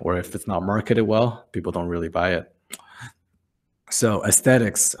product, or if it's not marketed well, people don't really buy it. So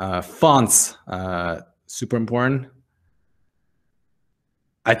aesthetics, fonts, super important.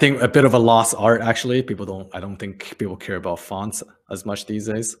 I think a bit of a lost art, actually. I don't think people care about fonts as much these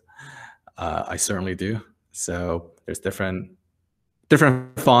days. I certainly do. So there's different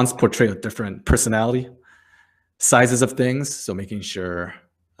fonts portray a different personality, sizes of things. So making sure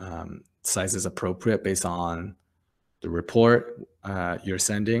size is appropriate based on the report you're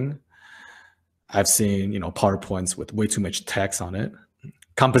sending. I've seen, PowerPoints with way too much text on it.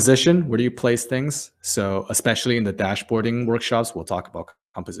 Composition, where do you place things? So especially in the dashboarding workshops, we'll talk about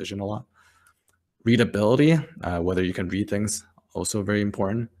composition a lot. Readability, whether you can read things, also very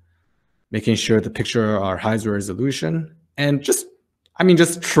important. Making sure the picture are high resolution, and just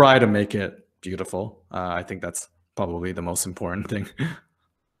try to make it beautiful. I think that's probably the most important thing.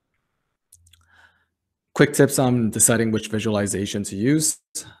 Quick tips on deciding which visualization to use.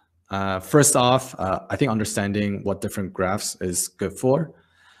 First off, I think understanding what different graphs is good for.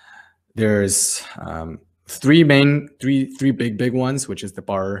 There's three big ones, which is the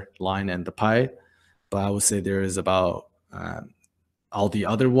bar, line, and the pie. But I would say there is about all the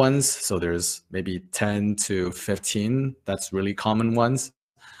other ones. So there's maybe 10 to 15. That's really common ones.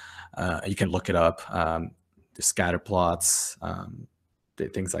 You can look it up. The scatter plots,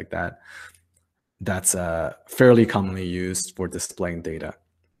 things like that. That's fairly commonly used for displaying data.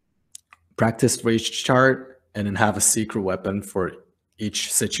 Practice for each chart, and then have a secret weapon for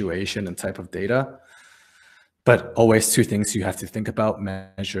each situation and type of data. But always two things you have to think about: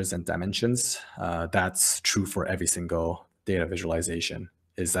 measures and dimensions. That's true for every single data visualization,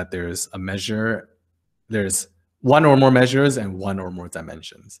 is that there's a measure, there's one or more measures and one or more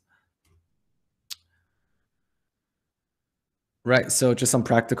dimensions. Right, so just some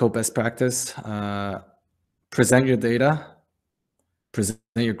practical best practice. Present your data, present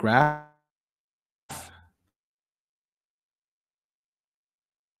your graph.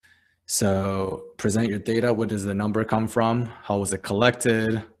 So present your data. Where does the number come from? How was it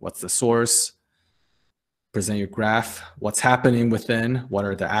collected? What's the source? Present your graph. What's happening within? What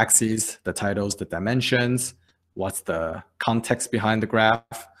are the axes, the titles, the dimensions? What's the context behind the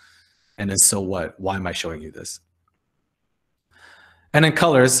graph? And then so what? Why am I showing you this? And then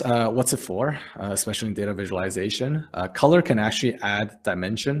colors, what's it for? Especially in data visualization. Color can actually add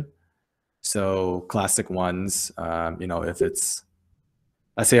dimension. So classic ones, if it's,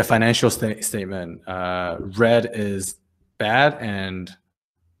 let's say, a financial statement, red is bad and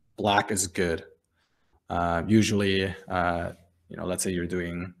black is good. Usually, let's say you're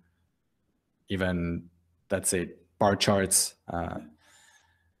doing even, let's say, bar charts,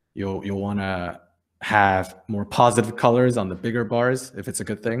 you'll want to have more positive colors on the bigger bars if it's a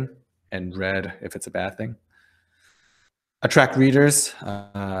good thing, and red if it's a bad thing. Attract readers,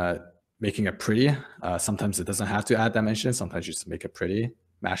 making it pretty. Sometimes it doesn't have to add dimension. Sometimes you just make it pretty,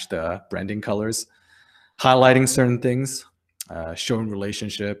 match the branding colors. Highlighting certain things, showing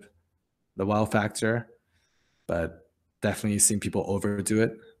relationship, the wow factor. But definitely seen people overdo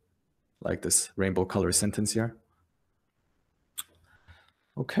it, like this rainbow color sentence here.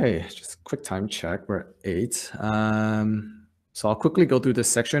 Okay, just a quick time check. We're at 8. So I'll quickly go through this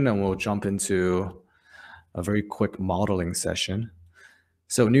section and we'll jump into a very quick modeling session.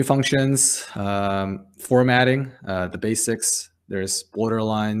 So new functions, formatting, the basics. There's border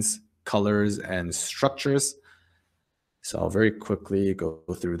lines, colors, and structures. So I'll very quickly go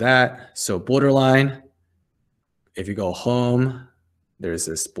through that. So borderline, if you go home, there's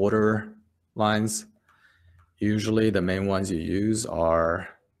this border lines. Usually the main ones you use are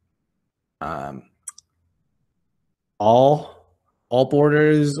all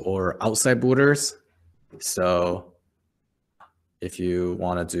borders or outside borders. So if you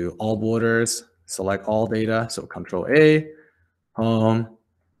want to do all borders, select all data. So Control A, home,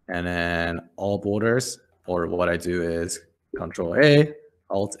 and then all borders. Or what I do is Control A,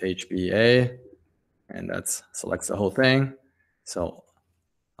 Alt HBA, and that selects the whole thing. So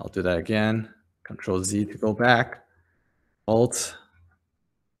I'll do that again. Control Z to go back, Alt,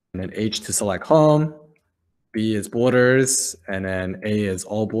 and then H to select home. B is borders, and then A is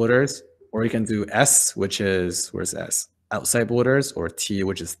all borders. Or you can do S, which is, where's S? Outside borders, or T,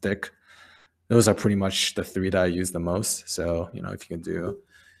 which is thick. Those are pretty much the 3 that I use the most. So, if you can do,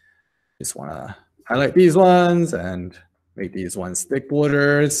 just want to highlight these ones and make these ones thick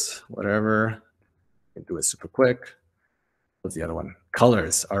borders, whatever. You can do it super quick. What's the other one?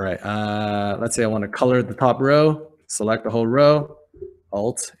 Colors. All right. Let's say I want to color the top row. Select the whole row.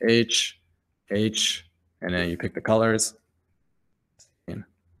 Alt H, H, and then you pick the colors.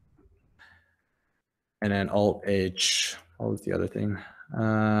 And then Alt H. What was the other thing?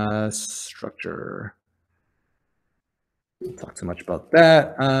 Structure. Don't talk too much about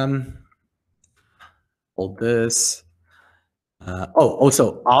that. Hold this.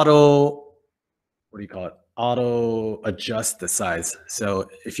 Also auto. What do you call it? Auto adjust the size. So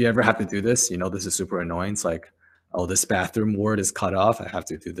if you ever have to do this, this is super annoying. It's like, oh, this bathroom word is cut off. I have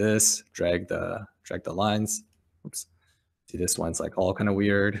to do this. Drag the lines. Oops. See, this one's like all kind of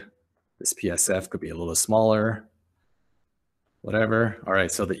weird. This PSF could be a little smaller. Whatever. All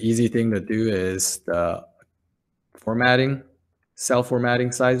right. So the easy thing to do is the formatting, cell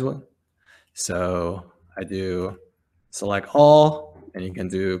formatting size one. So I do select all, and you can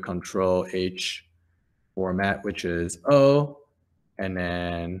do Control H format, which is O, and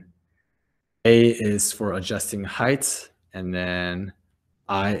then A is for adjusting height, and then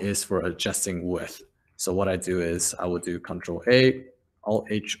I is for adjusting width. So what I do is I will do Control A,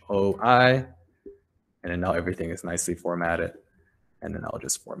 Alt H O I, and then now everything is nicely formatted. And then I'll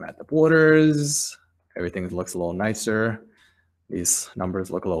just format the borders. Everything looks a little nicer. These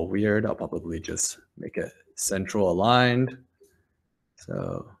numbers look a little weird. I'll probably just make it central aligned.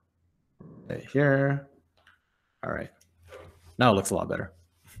 So right here. All right. Now it looks a lot better.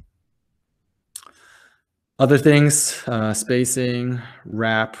 Other things, spacing,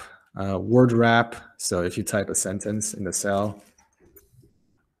 wrap, word wrap. So if you type a sentence in the cell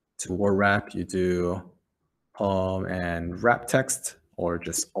to word wrap, you do home and wrap text, or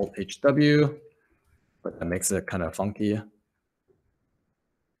just Alt HW, but that makes it kind of funky.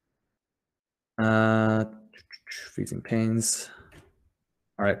 Freezing panes.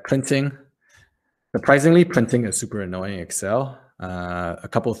 All right, printing. Surprisingly, printing is super annoying in Excel. A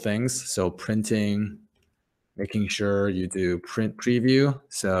couple things. So printing, making sure you do print preview.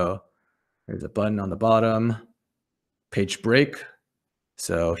 So there's a button on the bottom, page break.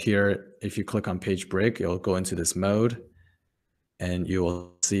 So here, if you click on page break, it'll go into this mode. And you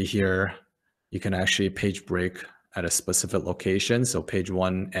will see here, you can actually page break at a specific location. So page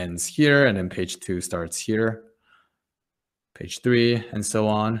 1 ends here, and then page 2 starts here. Page 3, and so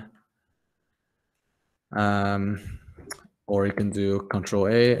on. Or you can do Control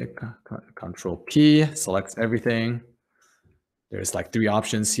A, Control P, selects everything. There's like 3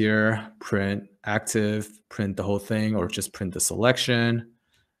 options here: print active, print the whole thing, or just print the selection.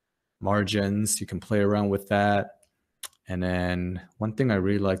 Margins, you can play around with that. And then one thing I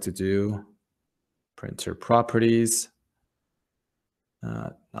really like to do, printer properties,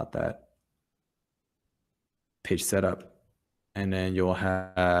 not that, page setup. And then you'll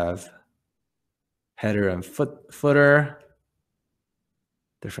have header and footer,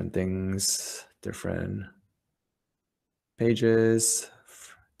 different things, different pages,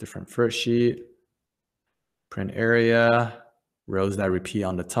 different first sheet, print area, rows that repeat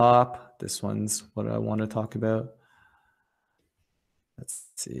on the top. This one's what I want to talk about. Let's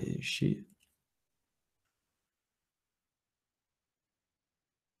see, sheet.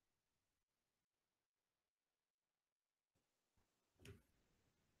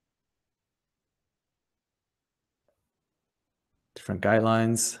 different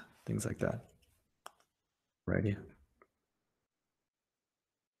guidelines, things like that. Righty.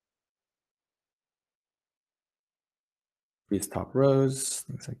 These top rows,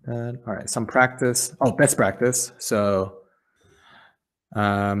 things like that. All right, some practice. Oh, best practice. So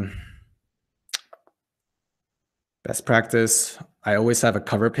best practice, I always have a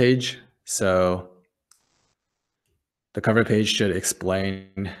cover page. So the cover page should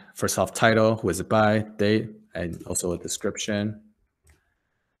explain first off title, who is it by, date, and also a description.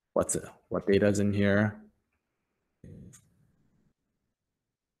 What data is in here,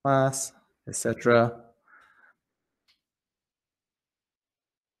 class, etc.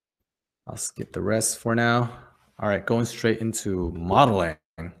 I'll skip the rest for now. All right, going straight into modeling.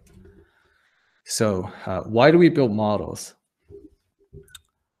 So why do we build models?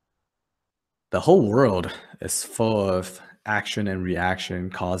 The whole world is full of action and reaction,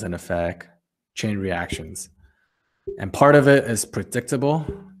 cause and effect, chain reactions. And part of it is predictable.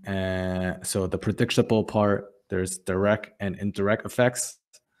 And so the predictable part, there's direct and indirect effects.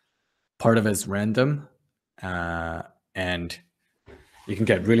 Part of it is random. And you can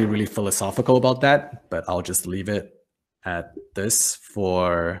get really, really philosophical about that, but I'll just leave it at this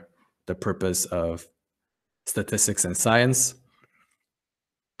for the purpose of statistics and science.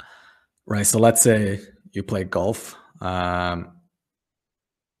 Right, so let's say you play golf.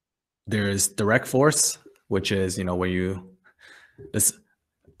 There's direct force, which is, where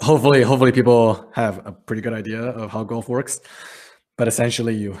hopefully people have a pretty good idea of how golf works. But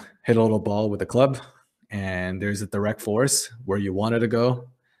essentially you hit a little ball with a club and there's a direct force where you want it to go.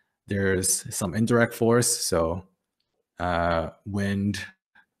 There's some indirect force. So wind,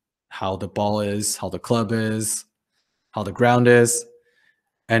 how the ball is, how the club is, how the ground is.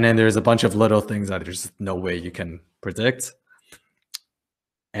 And then there's a bunch of little things that there's no way you can predict.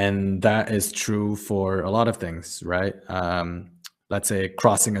 And that is true for a lot of things, right? Let's say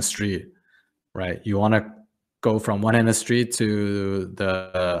crossing a street, right? You want to go from one end of the street to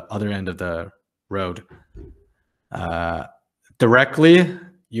the other end of the road. Directly,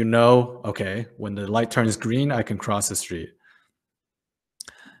 okay, when the light turns green, I can cross the street.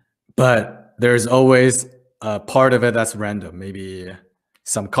 But there's always a part of it that's random. Maybe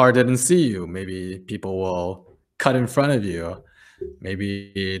some car didn't see you. Maybe people will cut in front of you.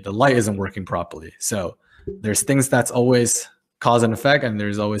 Maybe the light isn't working properly. So there's things that's always cause and effect, and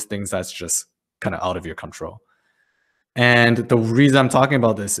there's always things that's just kind of out of your control. And the reason I'm talking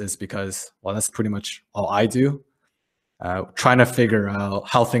about this is because, well, that's pretty much all I do. Trying to figure out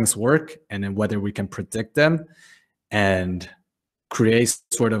how things work and then whether we can predict them and create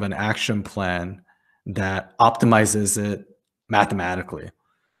sort of an action plan that optimizes it mathematically.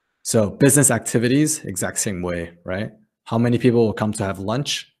 So business activities, exact same way, right? How many people will come to have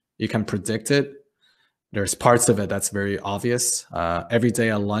lunch? You can predict it. There's parts of it that's very obvious. Every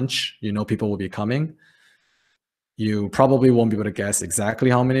day at lunch, people will be coming. You probably won't be able to guess exactly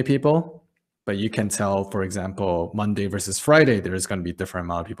how many people, but you can tell, for example, Monday versus Friday, there's going to be a different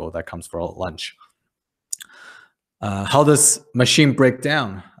amount of people that comes for lunch. How does machine break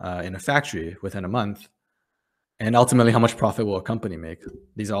down in a factory within a month? And ultimately, how much profit will a company make?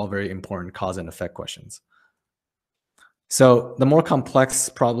 These are all very important cause and effect questions. So the more complex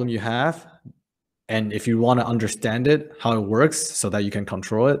problem you have, and if you want to understand it, how it works so that you can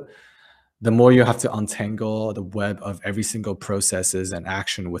control it, the more you have to untangle the web of every single processes and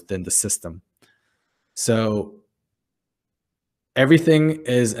action within the system. So everything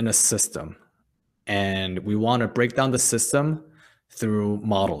is in a system, and we want to break down the system through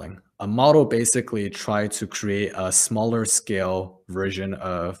modeling. A model basically tries to create a smaller scale version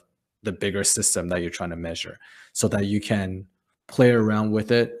of the bigger system that you're trying to measure so that you can play around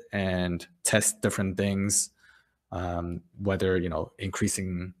with it and test different things, whether,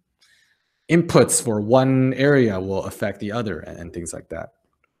 increasing inputs for one area will affect the other and things like that.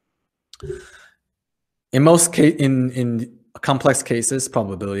 In most in complex cases,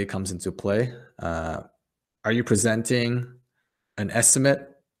 probability comes into play. Are you presenting an estimate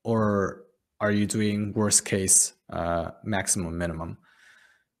or are you doing worst case, maximum, minimum?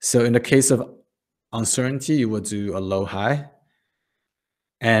 So in the case of uncertainty, you would do a low high.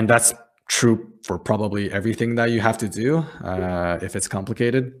 And that's true for probably everything that you have to do if it's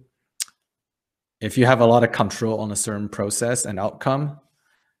complicated. If you have a lot of control on a certain process and outcome,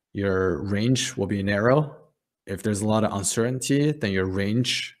 your range will be narrow. If there's a lot of uncertainty, then your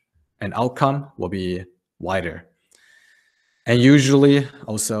range and outcome will be wider. And usually,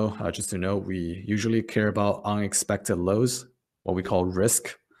 also, just to note, we usually care about unexpected lows, what we call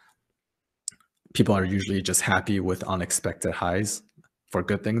risk. People are usually just happy with unexpected highs for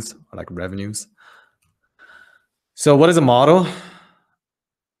good things, like revenues. So what is a model?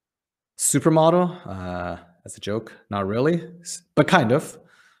 supermodel. That's a joke. Not really, but kind of.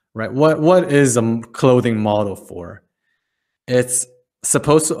 Right. What is a clothing model for? It's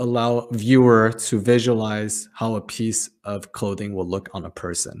supposed to allow viewer to visualize how a piece of clothing will look on a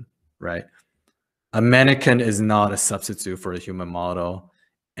person, right? A mannequin is not a substitute for a human model.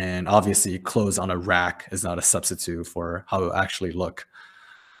 And obviously clothes on a rack is not a substitute for how it actually look.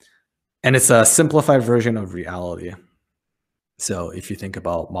 And it's a simplified version of reality. So if you think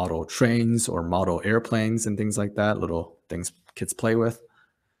about model trains or model airplanes and things like that, little things kids play with.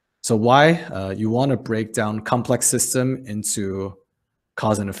 So why? You want to break down complex system into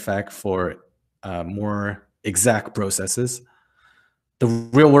cause and effect for more exact processes. The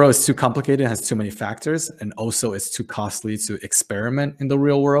real world is too complicated, has too many factors, and also it's too costly to experiment in the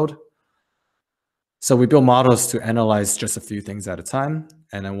real world. So we build models to analyze just a few things at a time.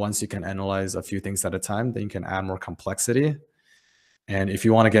 And then once you can analyze a few things at a time, then you can add more complexity. And if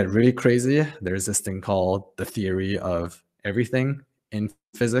you want to get really crazy, there's this thing called the theory of everything in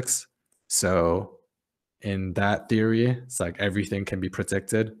physics. So in that theory, it's like everything can be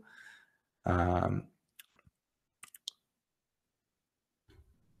predicted.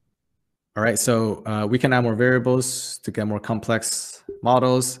 All right, so we can add more variables to get more complex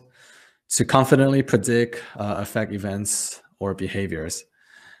models to confidently predict affect events or behaviors.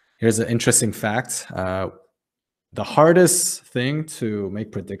 Here's an interesting fact. The hardest thing to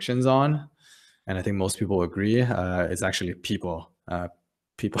make predictions on, and I think most people agree, is actually people.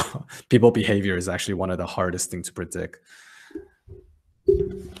 People behavior is actually one of the hardest things to predict.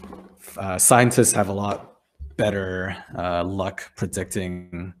 Scientists have a lot better luck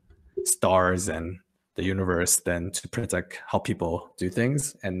predicting stars and the universe than to predict how people do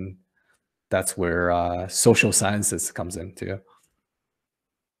things, and that's where social sciences comes into.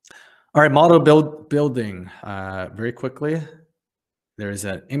 All right, model building. Very quickly, there's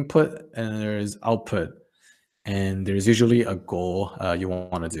an input and there's output, and there's usually a goal you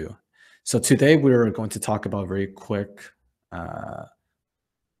want to do. So today we're going to talk about very quick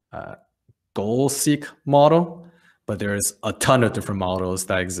goal seek model, but there's a ton of different models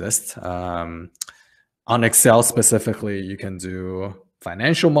that exist. On Excel specifically, you can do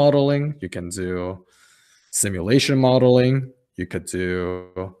financial modeling, you can do simulation modeling, you could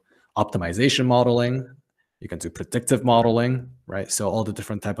do optimization modeling, you can do predictive modeling, right? So all the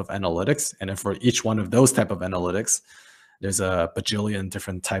different type of analytics. And then for each one of those type of analytics, there's a bajillion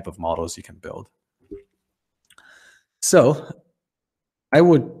different type of models you can build. So I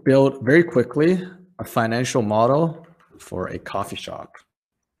would build very quickly a financial model for a coffee shop.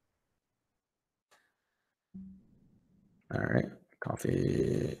 All right,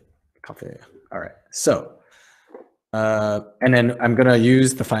 coffee. All right, so, and then I'm gonna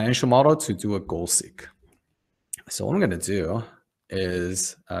use the financial model to do a goal seek. So what I'm gonna do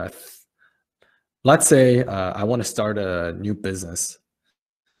is, let's say I wanna start a new business,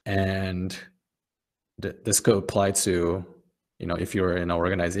 and this could apply to, you know, if you're in an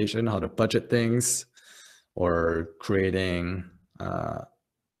organization, how to budget things, or creating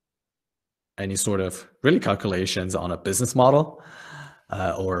any sort of really calculations on a business model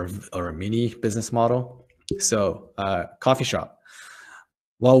or a mini business model. So coffee shop.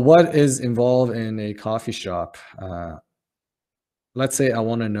 Well, what is involved in a coffee shop? Let's say I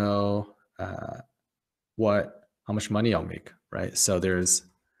want to know how much money I'll make, right? So there's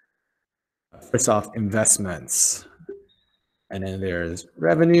first off investments, and then there's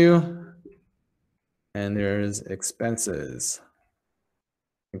revenue, and there's expenses.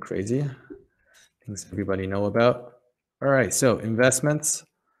 Crazy things everybody know about. All right, so investments.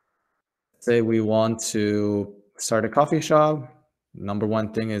 Say we want to start a coffee shop. Number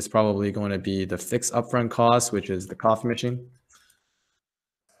one thing is probably going to be the fixed upfront cost, which is the coffee machine.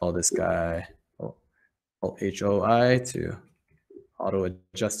 Call this guy HOI to auto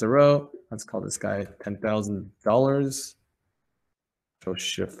adjust the row. Let's call this guy $10,000. So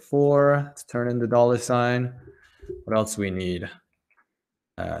shift 4 to turn in the dollar sign. What else we need?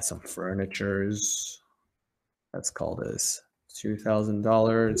 Some furnitures. Let's call this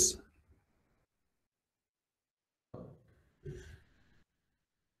 $2,000.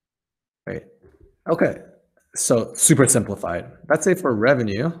 Right. Okay. So super simplified. Let's say for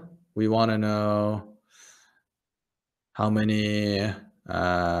revenue, we want to know how much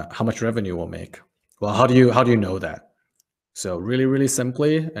revenue we'll make. Well, how do you know that? So really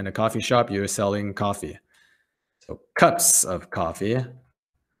simply, in a coffee shop, you're selling coffee. So cups of coffee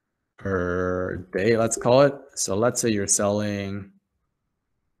per day, let's call it. So let's say you're selling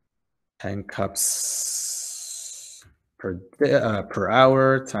 10 cups per day, per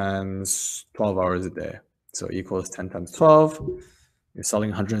hour times 12 hours a day. So equals 10 times 12. you're selling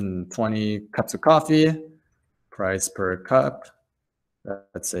 120 cups of coffee, price per cup,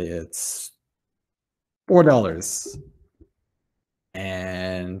 let's say it's $4.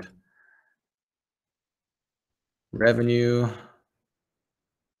 And revenue,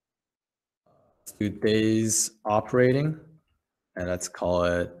 let's do days operating, and let's call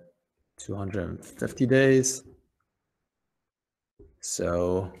it 250 days.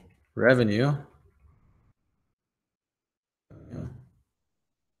 So revenue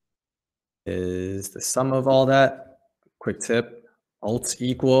is the sum of all that. Quick tip, alt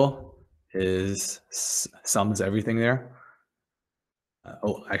equal is sums everything there.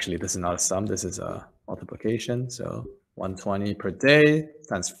 Oh, actually, this is not a sum. This is a multiplication. So 120 per day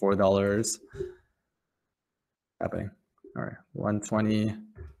times $4 happening. All right, 120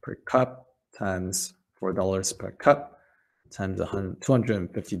 per cup times $4 per cup times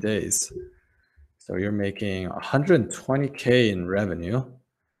 250 days. So you're making 120K in revenue.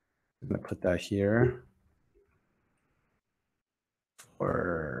 I'm gonna put that here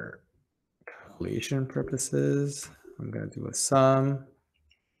for calculation purposes. I'm gonna do a sum.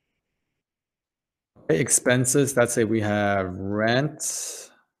 Okay, expenses, let's say we have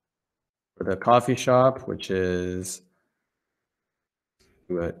rent for the coffee shop, which is,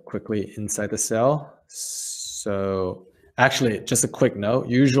 do it quickly inside the cell. So actually, just a quick note,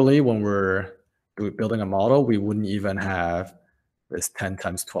 usually when we're building a model, we wouldn't even have this 10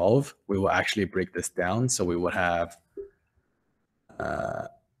 times 12. We will actually break this down. So we would have hours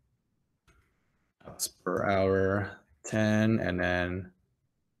per hour 10, and then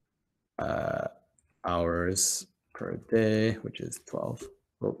hours per day, which is 12.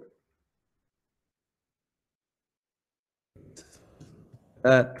 Oh.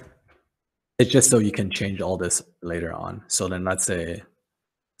 That it's just so you can change all this later on. So then let's say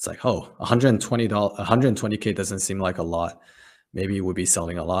it's like, oh, $120K doesn't seem like a lot. Maybe you would be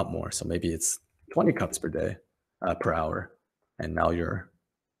selling a lot more. So maybe it's 20 cups per day, per hour. And now you're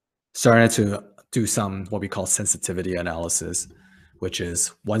starting to do some what we call sensitivity analysis, which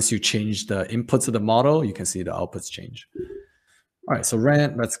is once you change the inputs of the model, you can see the outputs change. All right, so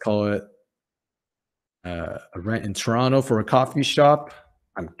rent, let's call it a rent in Toronto for a coffee shop.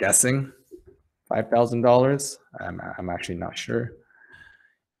 I'm guessing $5,000. I'm actually not sure.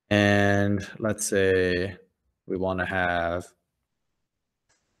 And let's say we want to have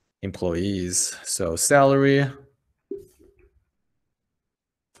employees. So salary,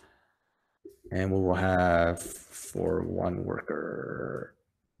 and we will have for one worker,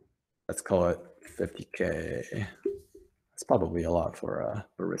 let's call it 50K. It's probably a lot for a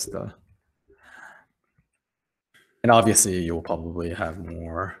barista. And obviously you will probably have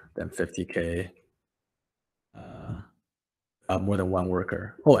more than 50K, more than one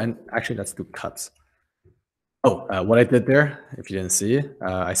worker. Oh, and actually let's do cups. Oh, what I did there, if you didn't see,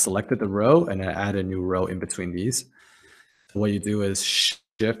 I selected the row and I added a new row in between these. What you do is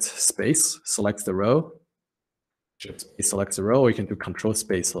shift space, selects the row, shift space selects the row, or you can do control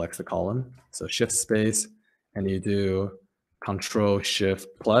space selects the column. So shift space, and you do control shift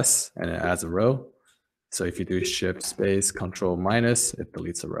plus, and it adds a row. So if you do shift space control minus, it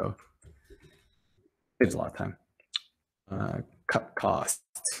deletes a row. Saves a lot of time. Cup cost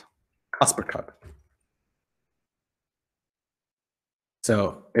per cup.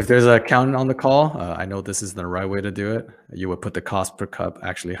 So if there's an accountant on the call, I know this is the right way to do it. You would put the cost per cup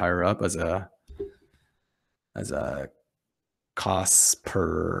actually higher up as a cost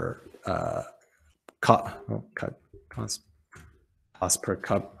per cost per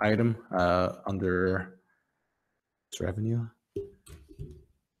cup item under revenue,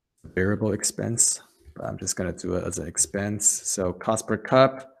 variable expense. But I'm just gonna do it as an expense. So cost per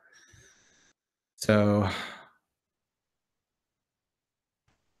cup. So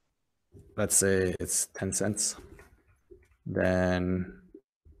let's say it's 10 cents. Then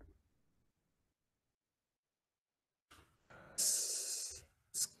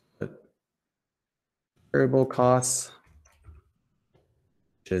variable costs,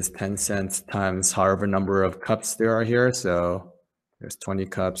 which is 10 cents times however number of cups there are here. So there's 20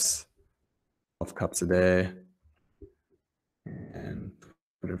 cups, 12 cups a day, and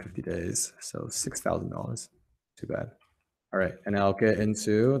 150 days. So $6,000. Too bad. All right, and I'll get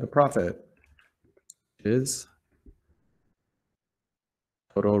into the profit, which is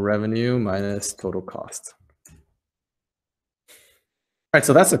total revenue minus total cost. All right,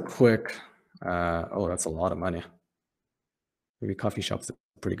 so that's a quick, oh, that's a lot of money. Maybe coffee shop's a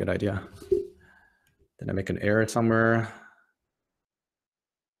pretty good idea. Did I make an error somewhere?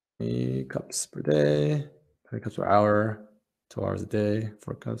 20 cups per day, 20 cups per hour, 2 hours a day,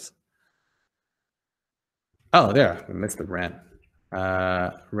 4 cups. Oh, there, we missed the rent.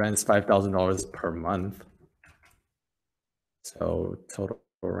 Rent's $5,000 per month. So total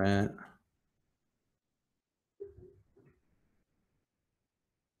rent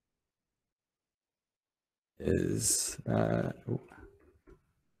is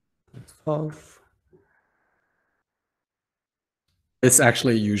 12. This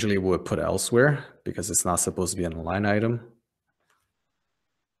actually usually would put elsewhere because it's not supposed to be in a line item.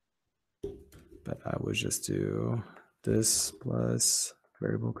 But I would just do this plus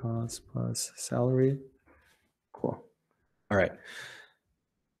variable cost plus salary. Cool. All right.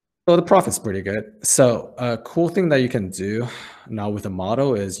 So the profit's pretty good. So a cool thing that you can do now with a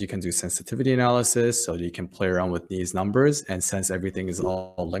model is you can do sensitivity analysis. So you can play around with these numbers, and since everything is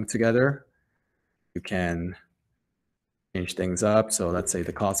all linked together, you can change things up. So let's say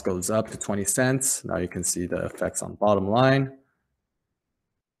the cost goes up to 20 cents. Now you can see the effects on bottom line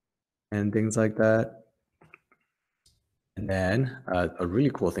and things like that. And then a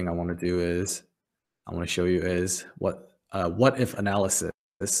really cool thing I want to do is I want to show you is what if analysis.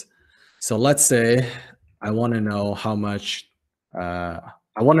 So let's say I want to know how much I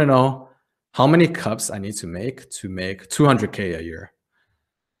want to know how many cups I need to make 200K a year.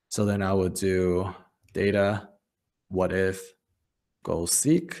 So then I would do data what if goal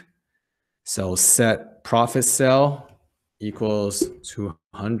seek. So set profit cell equals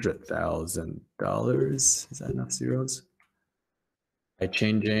 $200,000. Is that enough zeros? By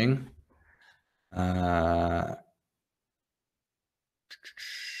changing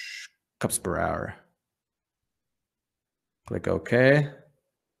cups per hour. Click OK.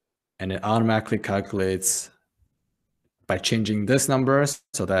 And it automatically calculates by changing this number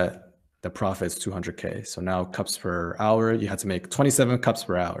so that the profit is 200K. So now cups per hour, you have to make 27 cups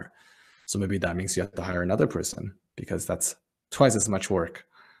per hour. So maybe that means you have to hire another person because that's twice as much work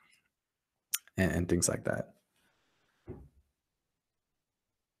and things like that.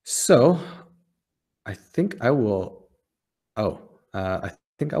 So I think I will, I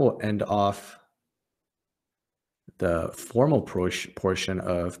think I will end off the formal portion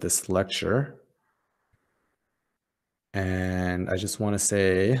of this lecture. And I just want to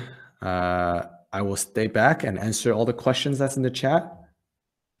say, I will stay back and answer all the questions that's in the chat.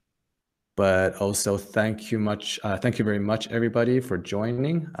 But also thank you very much, everybody, for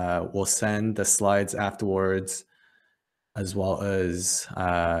joining. We'll send the slides afterwards, as well as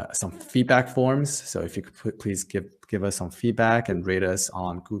some feedback forms. So if you could please give us some feedback and rate us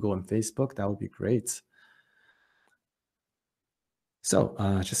on Google and Facebook, that would be great. So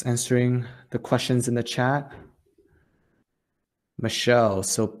just answering the questions in the chat. Michelle,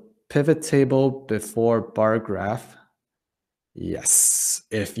 so pivot table before bar graph. Yes,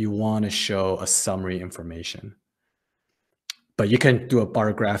 if you want to show a summary information. But you can do a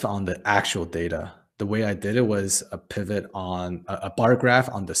bar graph on the actual data. The way I did it was a pivot on a bar graph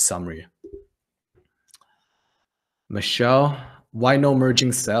on the summary. Michelle, why no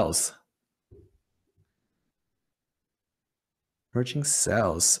merging cells? Merging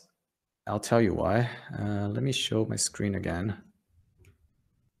cells. I'll tell you why. Let me show my screen again.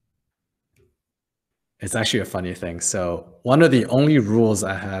 It's actually a funny thing. So one of the only rules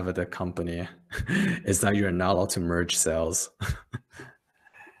I have at the company is that you're not allowed to merge cells.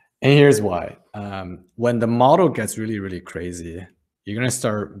 And here's why. When the model gets really, really crazy, you're going to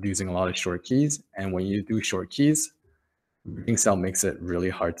start using a lot of short keys. And when you do short keys, merging cell makes it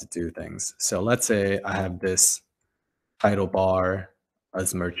really hard to do things. So let's say I have this title bar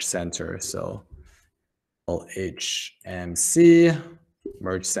as merge center. So HMC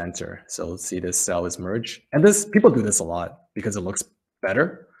merge center. So let's see, this cell is merged. And people do this a lot because it looks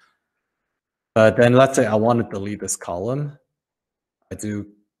better. But then let's say I want to delete this column. I do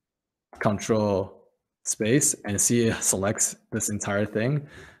Control space and see it selects this entire thing.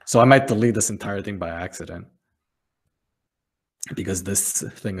 So I might delete this entire thing by accident because this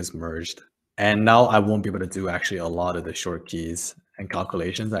thing is merged. And now I won't be able to do actually a lot of the short keys and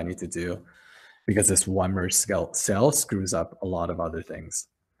calculations I need to do because this one merge cell screws up a lot of other things.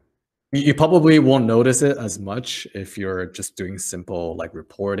 You probably won't notice it as much if you're just doing simple like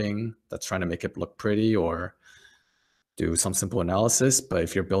reporting that's trying to make it look pretty or do some simple analysis. But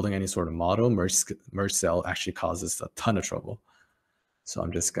if you're building any sort of model, merge cell actually causes a ton of trouble. So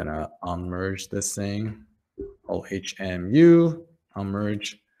I'm just gonna unmerge this thing, OHMU,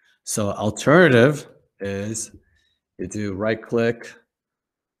 unmerge. So alternative is you do right click,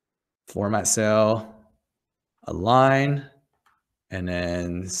 format cell, align, and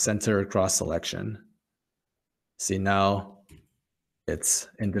then center across selection. See, now it's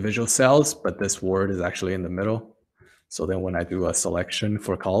individual cells, but this word is actually in the middle. So then when I do a selection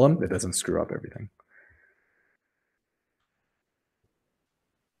for column, it doesn't screw up everything.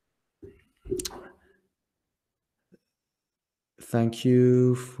 Thank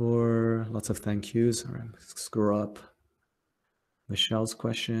you for lots of thank yous. All right, screw up. Michelle's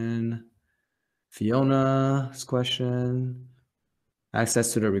question, Fiona's question,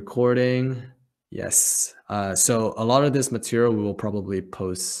 access to the recording. Yes. So a lot of this material we will probably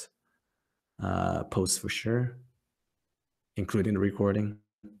post for sure, including the recording.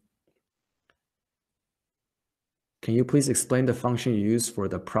 Can you please explain the function you use for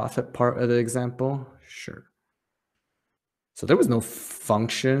the profit part of the example? Sure. So there was no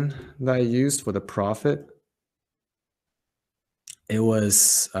function that I used for the profit. It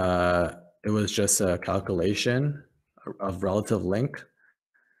was just a calculation of relative link.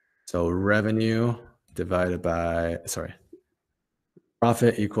 So revenue divided by, sorry,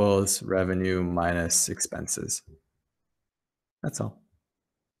 profit equals revenue minus expenses. That's all.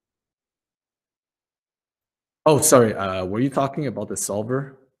 Oh, sorry. Were you talking about the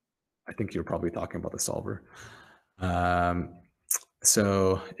solver? I think you're probably talking about the solver.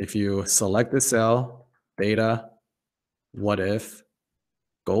 So if you select the cell, data, what if,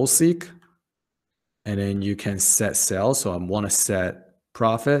 goal seek, and then you can set cell. So I want to set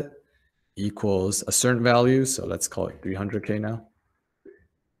profit equals a certain value. So let's call it 300K now.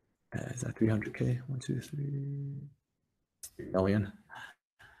 Is that 300K? 1, 2, 3 million.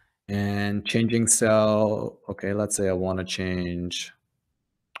 And changing cell. Okay, let's say I want to change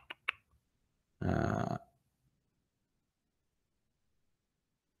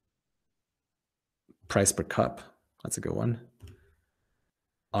price per cup. That's a good one.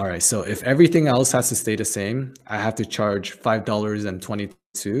 All right, so if everything else has to stay the same, I have to charge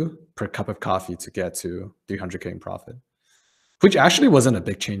 $5.22 per cup of coffee to get to 300K in profit, which actually wasn't a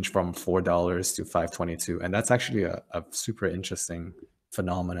big change from $4 to $5.22. And that's actually a super interesting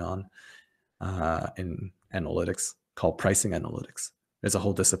phenomenon in analytics called pricing analytics. There's a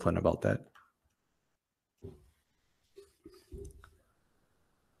whole discipline about that.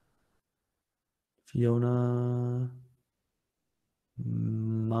 Fiona,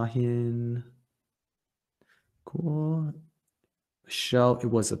 Mahin, cool. Michelle, it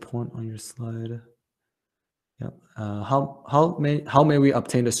was a point on your slide. Yep. How may we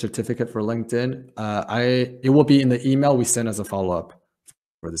obtain the certificate for LinkedIn? It will be in the email we send as a follow-up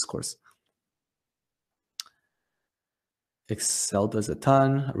for this course. Excel does a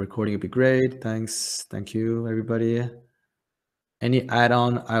ton. A recording would be great. Thanks. Thank you, everybody. Any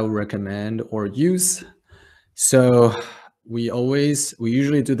add-on I would recommend or use? So we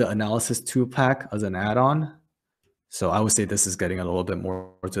usually do the analysis 2-pack as an add-on. So I would say this is getting a little bit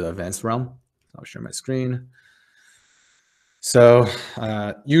more to the advanced realm. I'll share my screen. So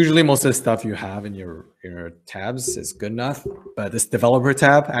usually most of the stuff you have in your tabs is good enough, but this developer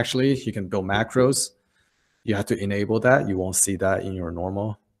tab, actually, you can build macros. You have to enable that. You won't see that in your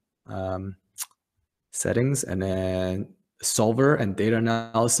normal settings. And then solver and data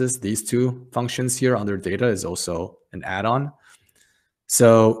analysis, these two functions here under data is also an add-on.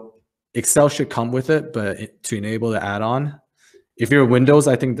 So Excel should come with it, but to enable the add-on, if you're Windows,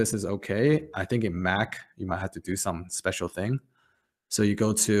 I think this is okay. I think in Mac, you might have to do some special thing. So you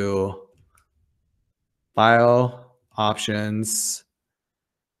go to File, Options,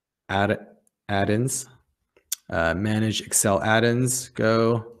 Add-ins, Manage Excel Add-ins,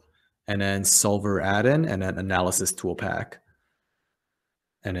 go, and then Solver Add-in, and then Analysis Tool Pack.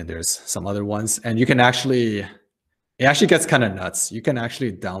 And then there's some other ones. And you can actually, it actually gets kind of nuts. You can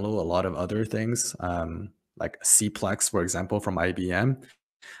actually download a lot of other things, like Cplex, for example, from IBM,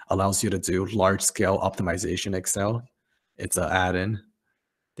 allows you to do large-scale optimization Excel. It's an add-in,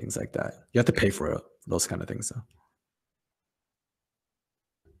 things like that. You have to pay for it, those kind of things, though.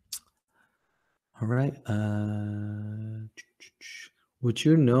 All right. Would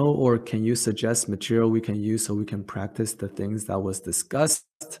you know, or can you suggest material we can use so we can practice the things that was discussed?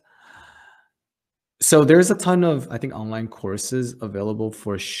 So there's a ton of, I think, online courses available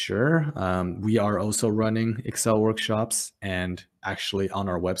for sure. We are also running Excel workshops, and actually on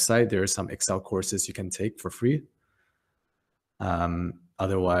our website, there are some Excel courses you can take for free.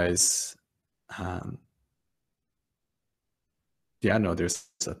 Otherwise, yeah, no, there's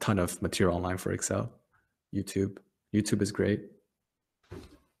a ton of material online for Excel. YouTube is great.